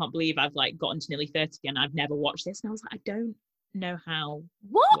still can't believe I've like gotten to nearly 30 and I've never watched this. And I was like, I don't know how.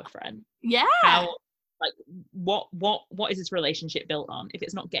 What? Friend. Yeah. How, like, what is this relationship built on? If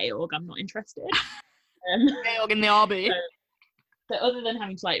it's not Georg, I'm not interested. Georg in the RB. So other than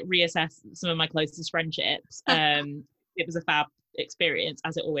having to like reassess some of my closest friendships, it was a fab experience,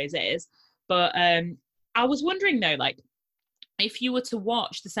 as it always is. But I was wondering though, like, if you were to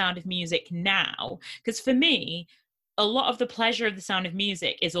watch The Sound of Music now, because for me, a lot of the pleasure of The Sound of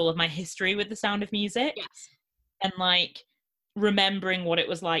Music is all of my history with The Sound of Music. Yes. And like remembering what it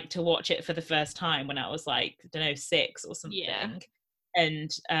was like to watch it for the first time when I was like, I don't know, 6 or something. Yeah. And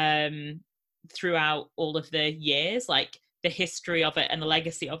throughout all of the years, like the history of it and the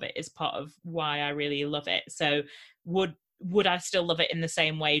legacy of it is part of why I really love it. So would I still love it in the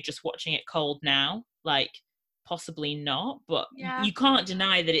same way just watching it cold now? Like, possibly not, but you can't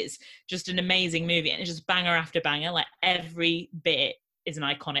deny that it's just an amazing movie, and it's just banger after banger. Like every bit is an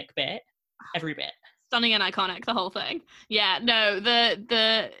iconic bit. Every bit. Stunning and iconic, the whole thing. Yeah, no,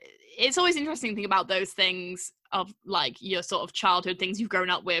 the it's always interesting to think about those things of like your sort of childhood things you've grown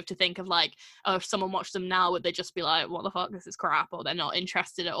up with, to think of like, oh, if someone watched them now, would they just be like, what the fuck, this is crap, or they're not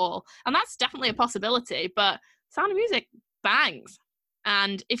interested at all? And that's definitely a possibility, but Sound of Music bangs.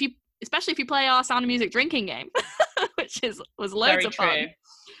 And especially if you play our Sound of Music drinking game, which was loads of fun.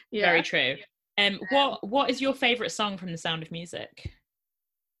 Yeah. Very true. What is your favourite song from The Sound of Music?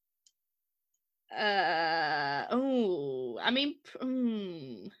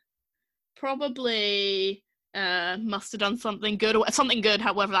 Probably Must Have Done Something Good, or Something Good,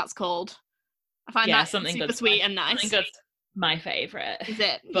 however that's called. I find that Something super good, sweet and nice. Something Good's my favourite. Is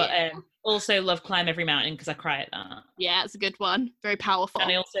it? But also love Climb Every Mountain because I cry at that. Yeah, it's a good one. Very powerful.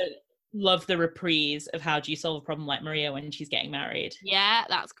 And I also love the reprise of How Do You Solve a Problem Like Maria when she's getting married. Yeah,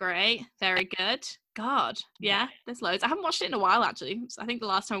 that's great. Very good. God, yeah, there's loads. I haven't watched it in a while, actually. I think the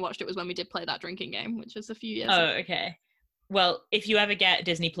last time I watched it was when we did play that drinking game, which was a few years ago. Okay. Well, if you ever get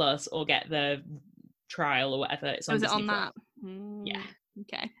Disney Plus or get the trial or whatever, it's on Disney Plus. Yeah.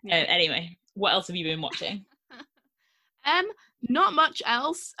 Okay. Yeah. Anyway, what else have you been watching? Not much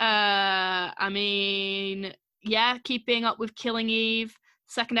else. I mean, yeah, keeping up with Killing Eve.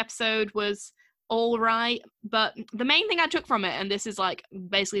 Second episode was all right, but the main thing I took from it, and this is like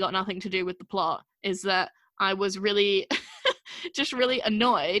basically got nothing to do with the plot, is that I was really just really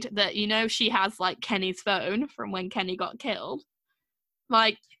annoyed that, you know, she has like Kenny's phone from when Kenny got killed.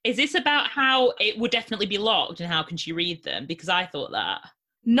 Like, is this about how it would definitely be locked and how can she read them? Because I thought that.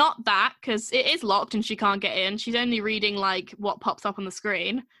 Not that, because it is locked and she can't get in. She's only reading like what pops up on the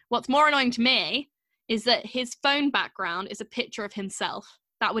screen. What's more annoying to me is that his phone background is a picture of himself.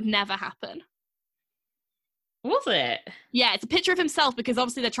 That would never happen. Was it? Yeah, it's a picture of himself, because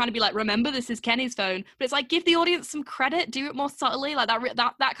obviously they're trying to be like, remember, this is Kenny's phone. But it's like, give the audience some credit, do it more subtly. Like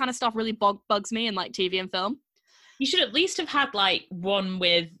that kind of stuff really bugs me in like TV and film. You should at least have had like one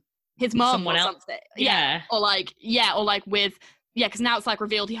with his mom or something. Yeah. Or like with yeah, because now it's like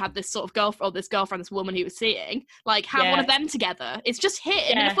revealed he had this sort of girlfriend, this woman he was seeing. Like, have one of them together. It's just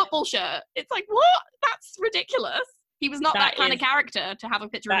him in a football shirt. It's like, what? That's ridiculous. He was not that kind of character to have a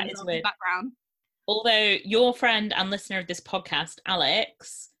picture of himself in the background. Although your friend and listener of this podcast,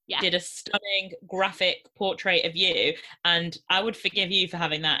 Alex, did a stunning graphic portrait of you, and I would forgive you for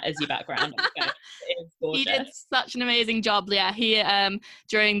having that as your background. He did such an amazing job. Yeah, he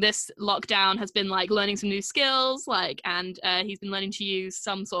during this lockdown has been like learning some new skills, and he's been learning to use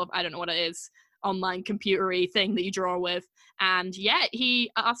some sort of, I don't know what it is, online computery thing that you draw with. And yeah,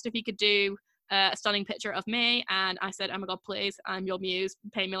 he asked if he could do a stunning picture of me, and I said, oh my god, please, I'm your muse,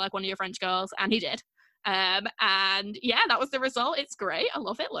 pay me like one of your French girls. And he did. And yeah, that was the result. It's great. I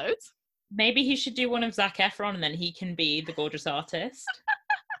love it loads. Maybe he should do one of Zac Efron, and then he can be the gorgeous artist.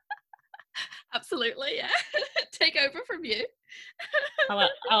 Absolutely, yeah. Take over from you.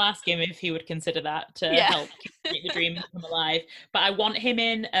 I'll ask him if he would consider that to help make the dream come alive. But I want him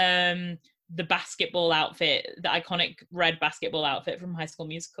in the basketball outfit, the iconic red basketball outfit from High School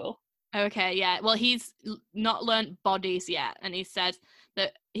Musical. Okay, yeah. Well, he's not learnt bodies yet, and he said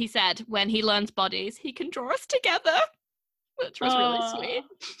when he learns bodies, he can draw us together, which was really sweet.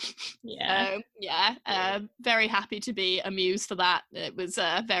 Yeah. Very happy to be a muse for that. It was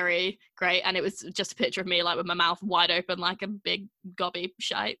very great, and it was just a picture of me like with my mouth wide open like a big gobby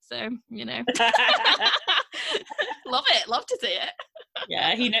shite. So love it. Love to see it.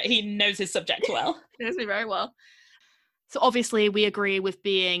 Yeah, he knows his subject well. He knows me very well. So obviously we agree with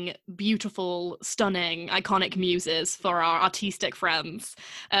being beautiful, stunning, iconic muses for our artistic friends.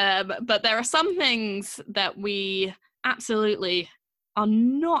 But there are some things that we absolutely are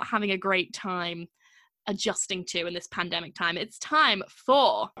not having a great time adjusting to in this pandemic time. It's time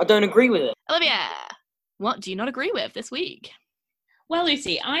for... I don't agree with it. Olivia, what do you not agree with this week? Well,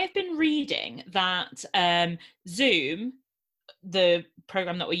 Lucy, I've been reading that Zoom, the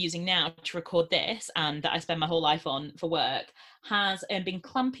program that we're using now to record this and that I spend my whole life on for work, has been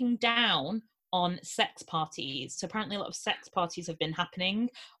clamping down on sex parties. So apparently a lot of sex parties have been happening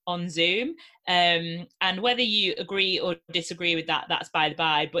on Zoom, and whether you agree or disagree with that, that's by the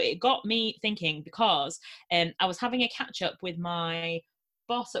by, but it got me thinking because I was having a catch up with my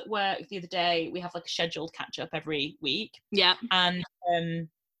boss at work the other day. We have like a scheduled catch up every week, and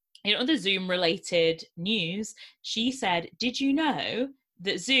the Zoom related news, she said, did you know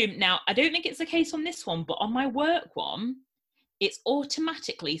that Zoom, now I don't think it's the case on this one, but on my work one, it's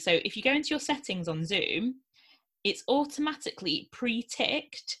automatically, so if you go into your settings on Zoom, it's automatically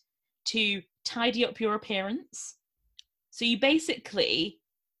pre-ticked to tidy up your appearance. So you basically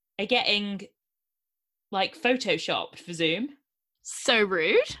are getting like photoshopped for Zoom. So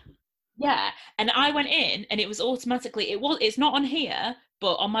rude. Yeah, and I went in and it was automatically, it's not on here,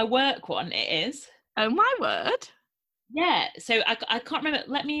 but on my work one it is. Oh my word. Yeah, so I can't remember.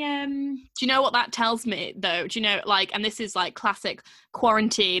 Let me Do you know what that tells me though? Do you know, like, and this is like classic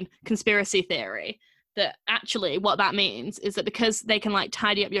quarantine conspiracy theory, that actually what that means is that because they can like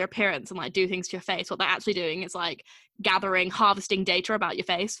tidy up your appearance and like do things to your face, what they're actually doing is like harvesting data about your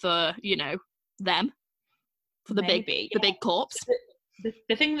face for, them, for the big corpse.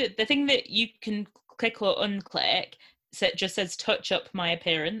 The thing that you can click or unclick, so it just says touch up my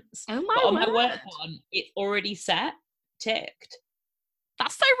appearance. Oh my but on word. my work one, it's already ticked.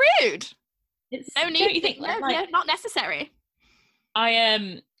 That's so rude. It's, no need. Don't you think? No, not necessary.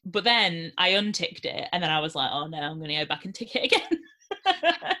 But then I unticked it, and then I was like, oh no, I'm going to go back and tick it again.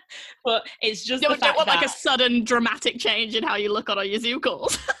 But it's just don't want like a sudden dramatic change in how you look on your Zoom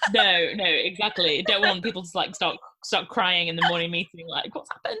calls. No, exactly. Don't want people to like start crying in the morning meeting, like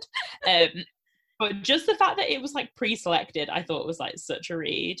what's happened. But just the fact that it was like pre-selected, I thought was like such a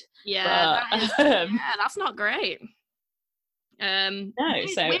read. Yeah, that's not great. No,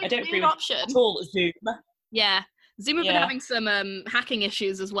 so I don't agree with at all Zoom. Yeah, Zoom have been having some hacking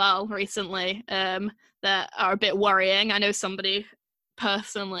issues as well recently that are a bit worrying. I know somebody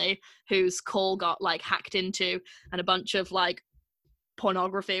personally whose call got like hacked into, and a bunch of like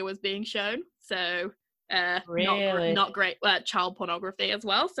pornography was being shown. So really? not great. Child pornography as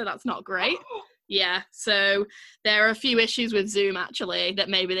well. So that's not great. Yeah, so there are a few issues with Zoom actually that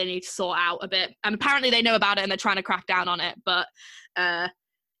maybe they need to sort out a bit. And apparently they know about it and they're trying to crack down on it. But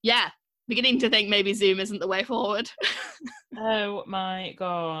beginning to think maybe Zoom isn't the way forward. Oh my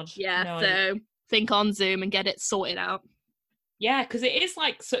God. Yeah, so think on Zoom and get it sorted out. Yeah, because it is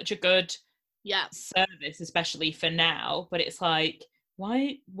like such a good service, especially for now. But it's like,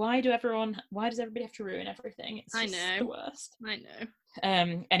 why does everybody have to ruin everything? It's just the worst. I know.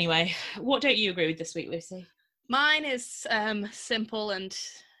 Anyway, what don't you agree with this week, Lucy? Mine is simple and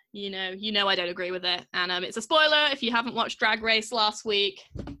You know I don't agree with it. And it's a spoiler if you haven't watched Drag Race last week,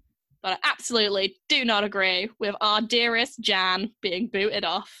 but I absolutely do not agree with our dearest Jan being booted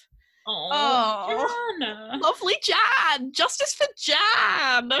off. Oh, Jan. Lovely Jan. Justice for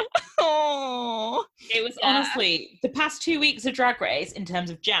Jan. Oh, it was honestly, the past 2 weeks of Drag Race in terms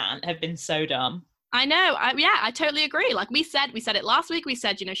of Jan have been so dumb. I know. I totally agree. Like we said it last week. We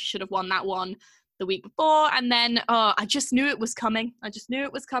said, she should have won that one the week before. And then, I just knew it was coming.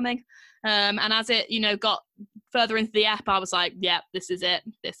 And as it, got further into the ep, I was like, yeah, this is it.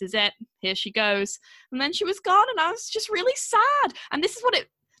 Here she goes. And then she was gone and I was just really sad. And this is what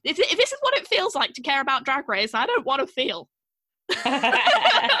if this is what it feels like to care about Drag Race, I don't want to feel.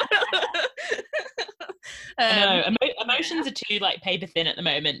 No, emotions are too paper thin at the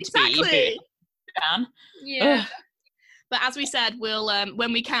moment. Exactly. To be Jan. Yeah. But as we said, we'll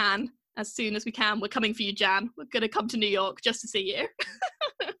when we can, as soon as we can, we're coming for you, Jan. We're gonna come to New York just to see you.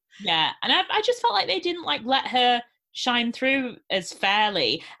 Yeah, and I just felt like they didn't let her shine through as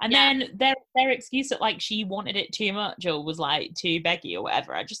fairly, and then their excuse that she wanted it too much or was too beggy or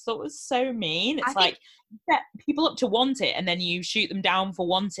whatever, I just thought was so mean. It's you set people up to want it and then you shoot them down for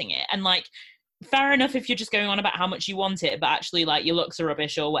wanting it, and fair enough if you're just going on about how much you want it, but actually your looks are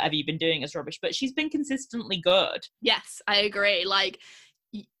rubbish or whatever you've been doing is rubbish. But she's been consistently good. Yes, I agree.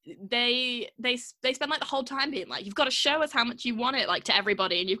 They spend the whole time being you've got to show us how much you want it to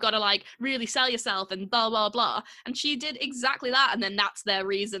everybody, and you've got to really sell yourself and blah blah blah. And she did exactly that, and then that's their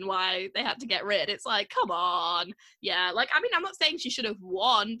reason why they had to get rid. It's come on. Yeah, I'm not saying she should have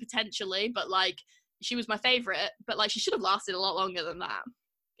won potentially, but she was my favorite, but she should have lasted a lot longer than that.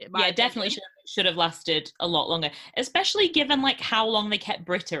 Yeah, definitely should have lasted a lot longer, especially given how long they kept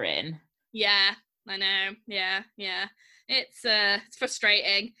Britta in. Yeah, I know. Yeah. It's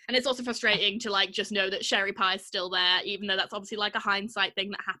frustrating, and it's also frustrating to just know that Sherry Pie's still there, even though that's obviously a hindsight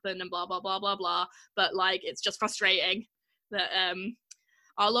thing that happened and blah blah blah blah blah. But it's just frustrating that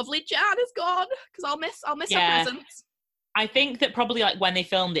our lovely Jan is gone, because I'll miss her presence. I think that probably when they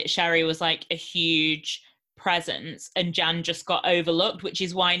filmed it, Sherry was a huge presence and Jan just got overlooked, which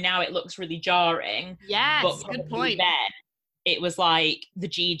is why now it looks really jarring. Yes, but good point. Then it was the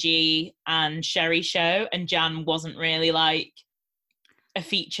Gigi and Sherry show, and Jan wasn't really a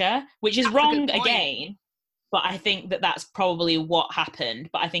feature, which is wrong again. But I think that that's probably what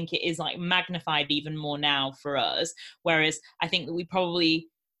happened. But I think it is magnified even more now for us. Whereas I think that we probably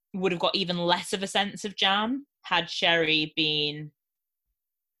would have got even less of a sense of Jan had Sherry been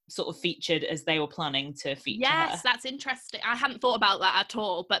sort of featured as they were planning to feature her. Yes, that's interesting. I hadn't thought about that at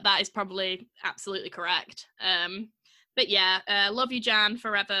all, but that is probably absolutely correct. But yeah, love you, Jan,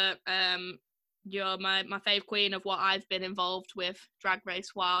 forever. You're my fave queen of what I've been involved with Drag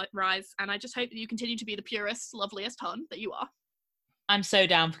Race Rise, and I just hope that you continue to be the purest, loveliest hun that you are. I'm so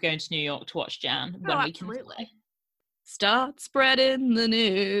down for going to New York to watch Jan when we can. Start spreading the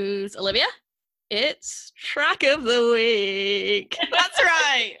news. Olivia, it's Track of the Week. That's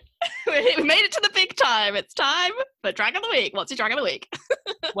right. We made it to the big time. It's time for Track of the Week. What's your Track of the Week?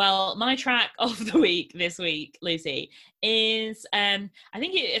 Well, my track of the week this week, Lucy, is I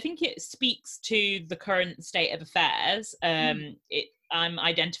think it speaks to the current state of affairs. I'm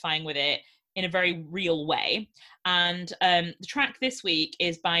identifying with it in a very real way, and the track this week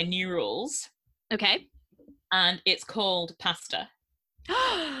is by New Rules. Okay, and it's called Pasta.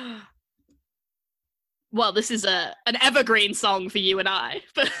 Well, this is an evergreen song for you and I.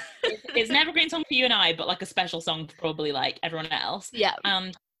 It's an evergreen song for you and I, but a special song for probably everyone else. Yeah.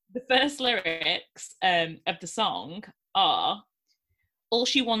 And the first lyrics of the song are, all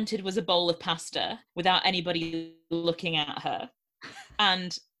she wanted was a bowl of pasta without anybody looking at her.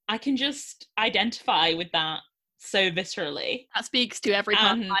 And I can just identify with that so viscerally. That speaks to every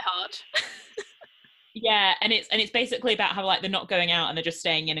part of my heart. Yeah, and it's basically about how they're not going out and they're just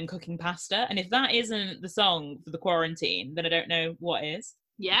staying in and cooking pasta. And if that isn't the song for the quarantine, then I don't know what is.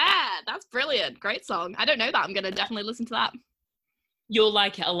 Yeah, that's brilliant. Great song. I don't know that. I'm gonna definitely listen to that. You'll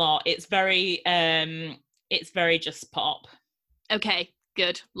like it a lot. It's very just pop. Okay,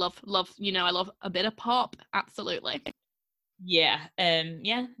 good. Love. I love a bit of pop. Absolutely. Yeah, and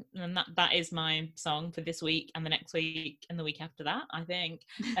that is my song for this week and the next week and the week after that, I think.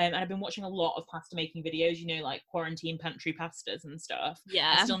 And I've been watching a lot of pasta making videos, quarantine pantry pastas and stuff.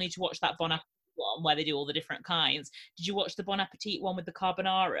 Yeah. I still need to watch that Bon Appetit one where they do all the different kinds. Did you watch the Bon Appetit one with the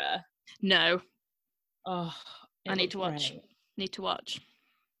carbonara? No. Oh, I need to watch. Need to watch.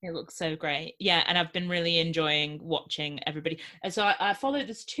 It looks so great. Yeah, and I've been really enjoying watching everybody. And so I follow,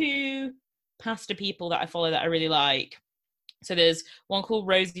 there's two pasta people that I follow that I really like. So there's one called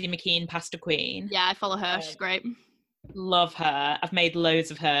Rosie McKean, Pasta Queen. Yeah, I follow her. She's great. Love her. I've made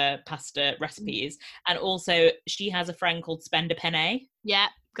loads of her pasta recipes. And also, she has a friend called Spender Penne. Yeah,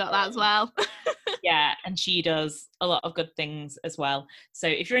 got that as well. Yeah, and she does a lot of good things as well. So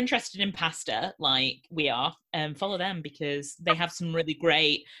if you're interested in pasta, like we are, follow them because they have some really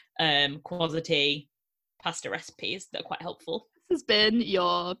great quality pasta recipes that are quite helpful. This has been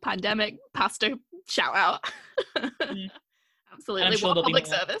your pandemic pasta shout out. Absolutely. Sure what a public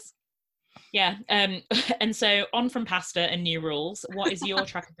service. Yeah. And so on from pasta and new rules, what is your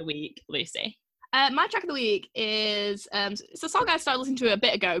track of the week, Lucy? My track of the week is it's a song I started listening to a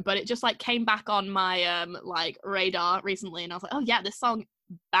bit ago, but it just like came back on my like radar recently, and I was like, oh yeah, this song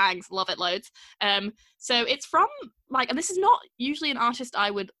bangs, love it loads. So it's from like, and this is not usually an artist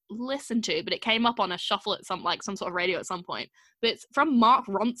I would listen to, but it came up on a shuffle at some sort of radio at some point. But it's from Mark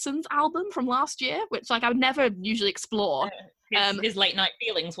Ronson's album from last year, which like I would never usually explore. His Late Night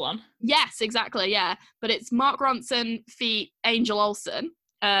Feelings one. Yes, exactly, yeah. But it's Mark Ronson feat Angel Olsen,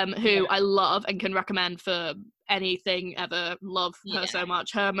 who I love and can recommend for anything ever. Love her so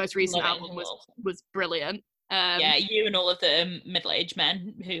much. Her most recent album was brilliant. Yeah, you and all of the middle-aged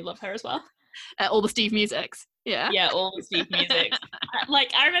men who love her as well. All the Steve Musics. Yeah, all the Steve Musics.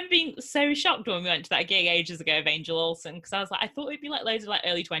 Like, I remember being so shocked when we went to that gig ages ago of Angel Olsen, because I was like, I thought it'd be like loads of like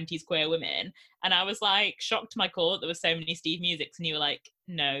early 20s queer women, and I was like shocked to my core that there were so many Steve Musics, and you were like,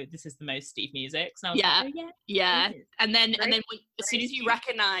 no, this is the most Steve Musics. And I was like, oh, yeah. And then as soon as you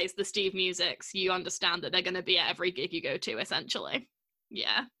recognize the Steve Musics, you understand that they're going to be at every gig you go to, essentially.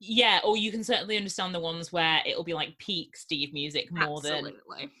 Yeah, or you can certainly understand the ones where it'll be like peak Steve Music more than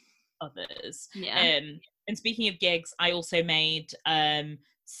others. And speaking of gigs, I also made a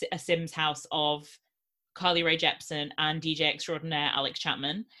Sims house of Carly Rae Jepsen and DJ extraordinaire Alex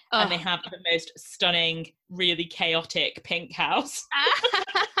Chapman, and they have the most stunning, really chaotic pink house.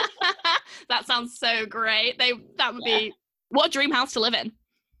 That sounds so great. That would be what a dream house to live in.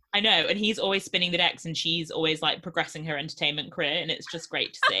 I know, and he's always spinning the decks, and she's always like progressing her entertainment career, and it's just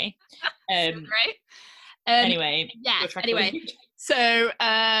great to see. So great. Anyway, so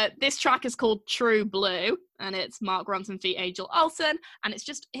this track is called True Blue, and it's Mark Ronson feat Angel Olsen, and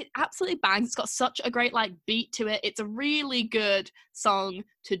it absolutely bangs. It's got such a great like beat to it. It's a really good song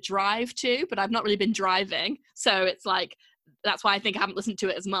to drive to, but I've not really been driving, so it's like that's why I think I haven't listened to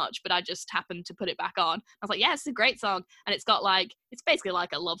it as much, but I just happened to put it back on. I was like, yeah, it's a great song. And it's got like, it's basically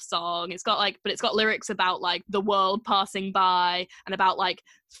like a love song. It's got like, but it's got lyrics about like the world passing by and about like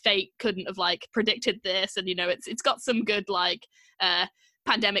fate couldn't have like predicted this. And, you know, it's got some good like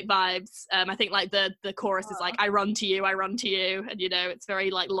pandemic vibes. I think like the chorus is like, I run to you. And, you know, it's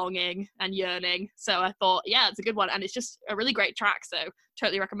very like longing and yearning. So I thought, yeah, it's a good one. And it's just a really great track. So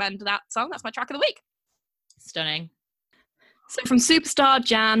totally recommend that song. That's my track of the week. Stunning. So from superstar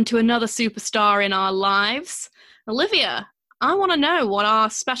Jan to another superstar in our lives, Olivia, I want to know what our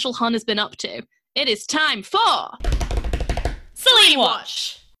special hun has been up to. It is time for Celine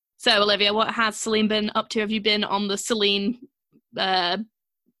Watch. So Olivia, what has Celine been up to? Have you been on the Celine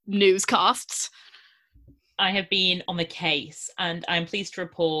newscasts? I have been on the case, and I'm pleased to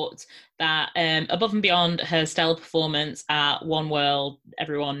report that above and beyond her stellar performance at One World,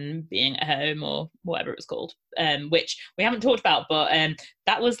 Everyone Being at Home, or whatever it was called, which we haven't talked about, but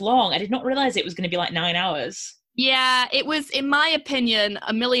that was long. I did not realise it was going to be like 9 hours. Yeah, it was, in my opinion,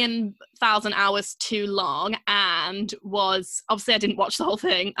 1,000,000 hours too long, and was, obviously I didn't watch the whole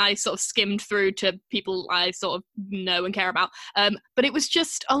thing. I sort of skimmed through to people I sort of know and care about, but it was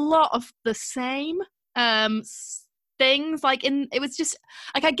just a lot of the same things. Like, it was just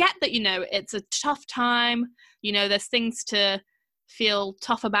like, I get that, you know, it's a tough time, you know, there's things to feel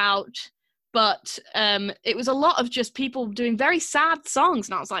tough about, but it was a lot of just people doing very sad songs,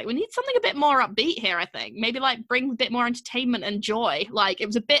 and I was like, we need something a bit more upbeat here. I think maybe like bring a bit more entertainment and joy. Like, it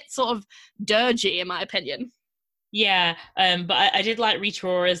was a bit sort of dirgy in my opinion. Yeah, but I did like Rita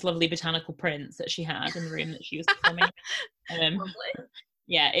Ora's lovely botanical prints that she had in the room that she was performing.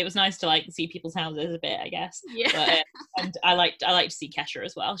 Yeah, it was nice to like see people's houses a bit, I guess. Yeah, and I liked to see Kesha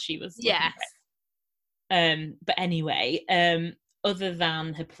as well. She was but anyway, other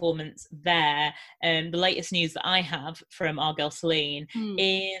than her performance there, the latest news that I have from our girl Celine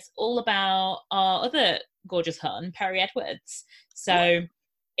is all about our other gorgeous hun, Perrie Edwards. So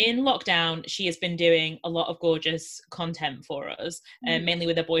in lockdown, she has been doing a lot of gorgeous content for us, mainly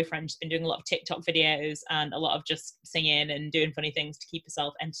with her boyfriend. She's been doing a lot of TikTok videos and a lot of just singing and doing funny things to keep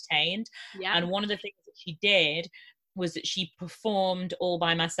herself entertained. Yeah. And one of the things that she did was that she performed all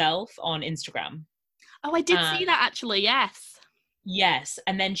by herself on Instagram. Oh, I did see that actually, yes. Yes,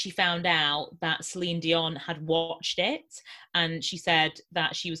 and then she found out that Celine Dion had watched it, and she said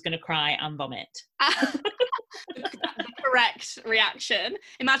that she was going to cry and vomit. correct reaction.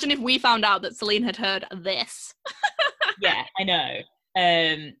 Imagine if we found out that Celine had heard this. Yeah, I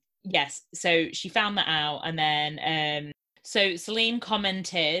know. Yes, so she found that out, and then so Celine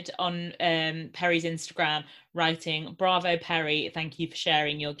commented on Perry's Instagram, writing, "Bravo, Perry! Thank you for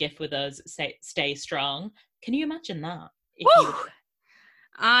sharing your gift with us. Stay strong." Can you imagine that? Woo!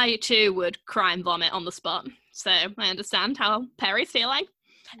 I too would cry and vomit on the spot. So I understand how Perry's feeling.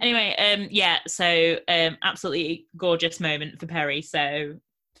 Anyway, yeah, so absolutely gorgeous moment for Perry. So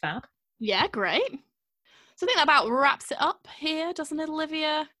fab. Yeah, great. So I think that about wraps it up here, doesn't it,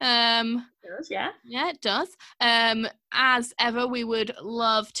 Olivia? It does, yeah. Yeah, it does. As ever, we would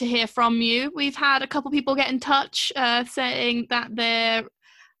love to hear from you. We've had a couple people get in touch saying that they're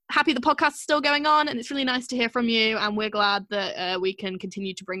happy the podcast is still going on, and it's really nice to hear from you, and we're glad that we can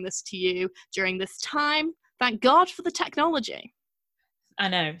continue to bring this to you during this time. Thank God for the technology. I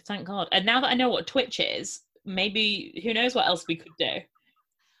know, thank God. And now that I know what Twitch is, maybe who knows what else we could do.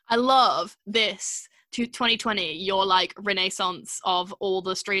 I love this. To 2020, your like renaissance of all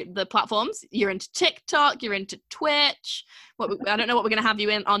the platforms. You're into TikTok, you're into Twitch. I don't know what we're going to have you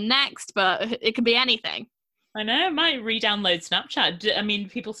in on next, but it could be anything. I know, I might re-download Snapchat. I mean,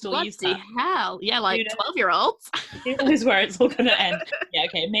 people still use that. Hell, yeah, like 12-year-olds. Who knows where it's all going to end? Yeah,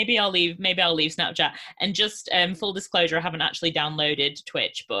 okay, maybe I'll leave Snapchat. And just full disclosure, I haven't actually downloaded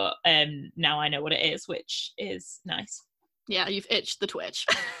Twitch, but now I know what it is, which is nice. Yeah, you've itched the Twitch.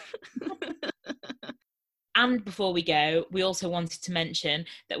 And before we go, we also wanted to mention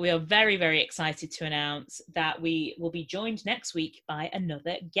that we are very, very excited to announce that we will be joined next week by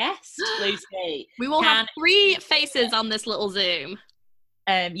another guest, Lucy. We will have 3 faces on this little Zoom.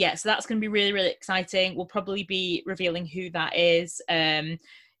 Yeah, so that's going to be really, really exciting. We'll probably be revealing who that is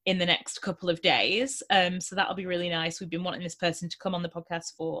in the next couple of days. So that'll be really nice. We've been wanting this person to come on the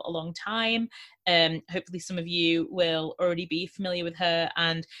podcast for a long time. Hopefully some of you will already be familiar with her,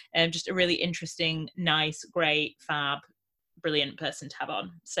 and just a really interesting, nice, great, fab, brilliant person to have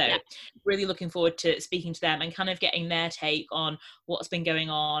on. So yeah, really looking forward to speaking to them and kind of getting their take on what's been going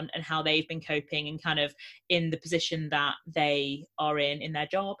on and how they've been coping, and kind of in the position that they are in their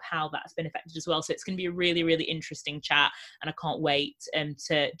job, how that's been affected as well. So it's going to be a really, really interesting chat, and I can't wait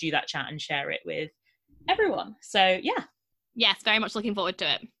to do that chat and share it with everyone. So yeah. Yes, very much looking forward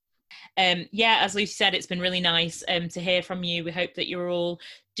to it. Yeah, as Lucy said, it's been really nice to hear from you. We hope that you're all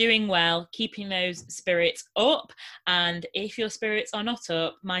doing well, keeping those spirits up, and if your spirits are not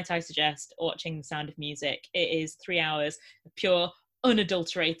up, might I suggest watching The Sound of Music. It is 3 hours of pure,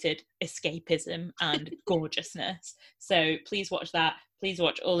 unadulterated escapism and gorgeousness. So please watch that. Please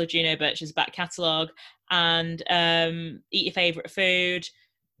watch all of Juno Birch's back catalogue, and eat your favourite food.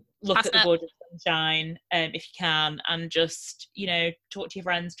 Look at the gorgeous sunshine if you can, and just, you know, talk to your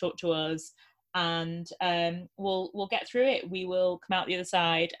friends, talk to us, and we'll get through it. We will come out the other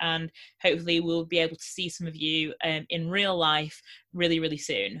side, and hopefully we'll be able to see some of you in real life really, really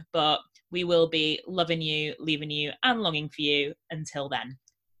soon. But we will be loving you, leaving you, and longing for you. Until then,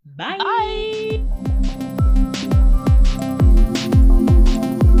 bye. Bye.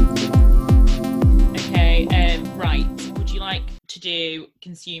 Okay, right. Would you like to do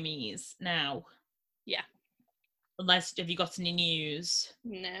consumies now? Yeah. Unless, have you got any news?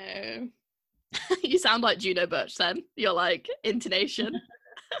 No. You sound like Juno Birch then. Your like intonation.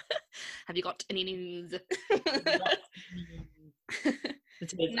 Have you got any news? It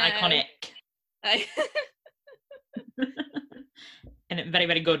is iconic. And very,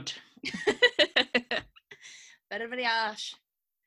 very good. Very, very harsh.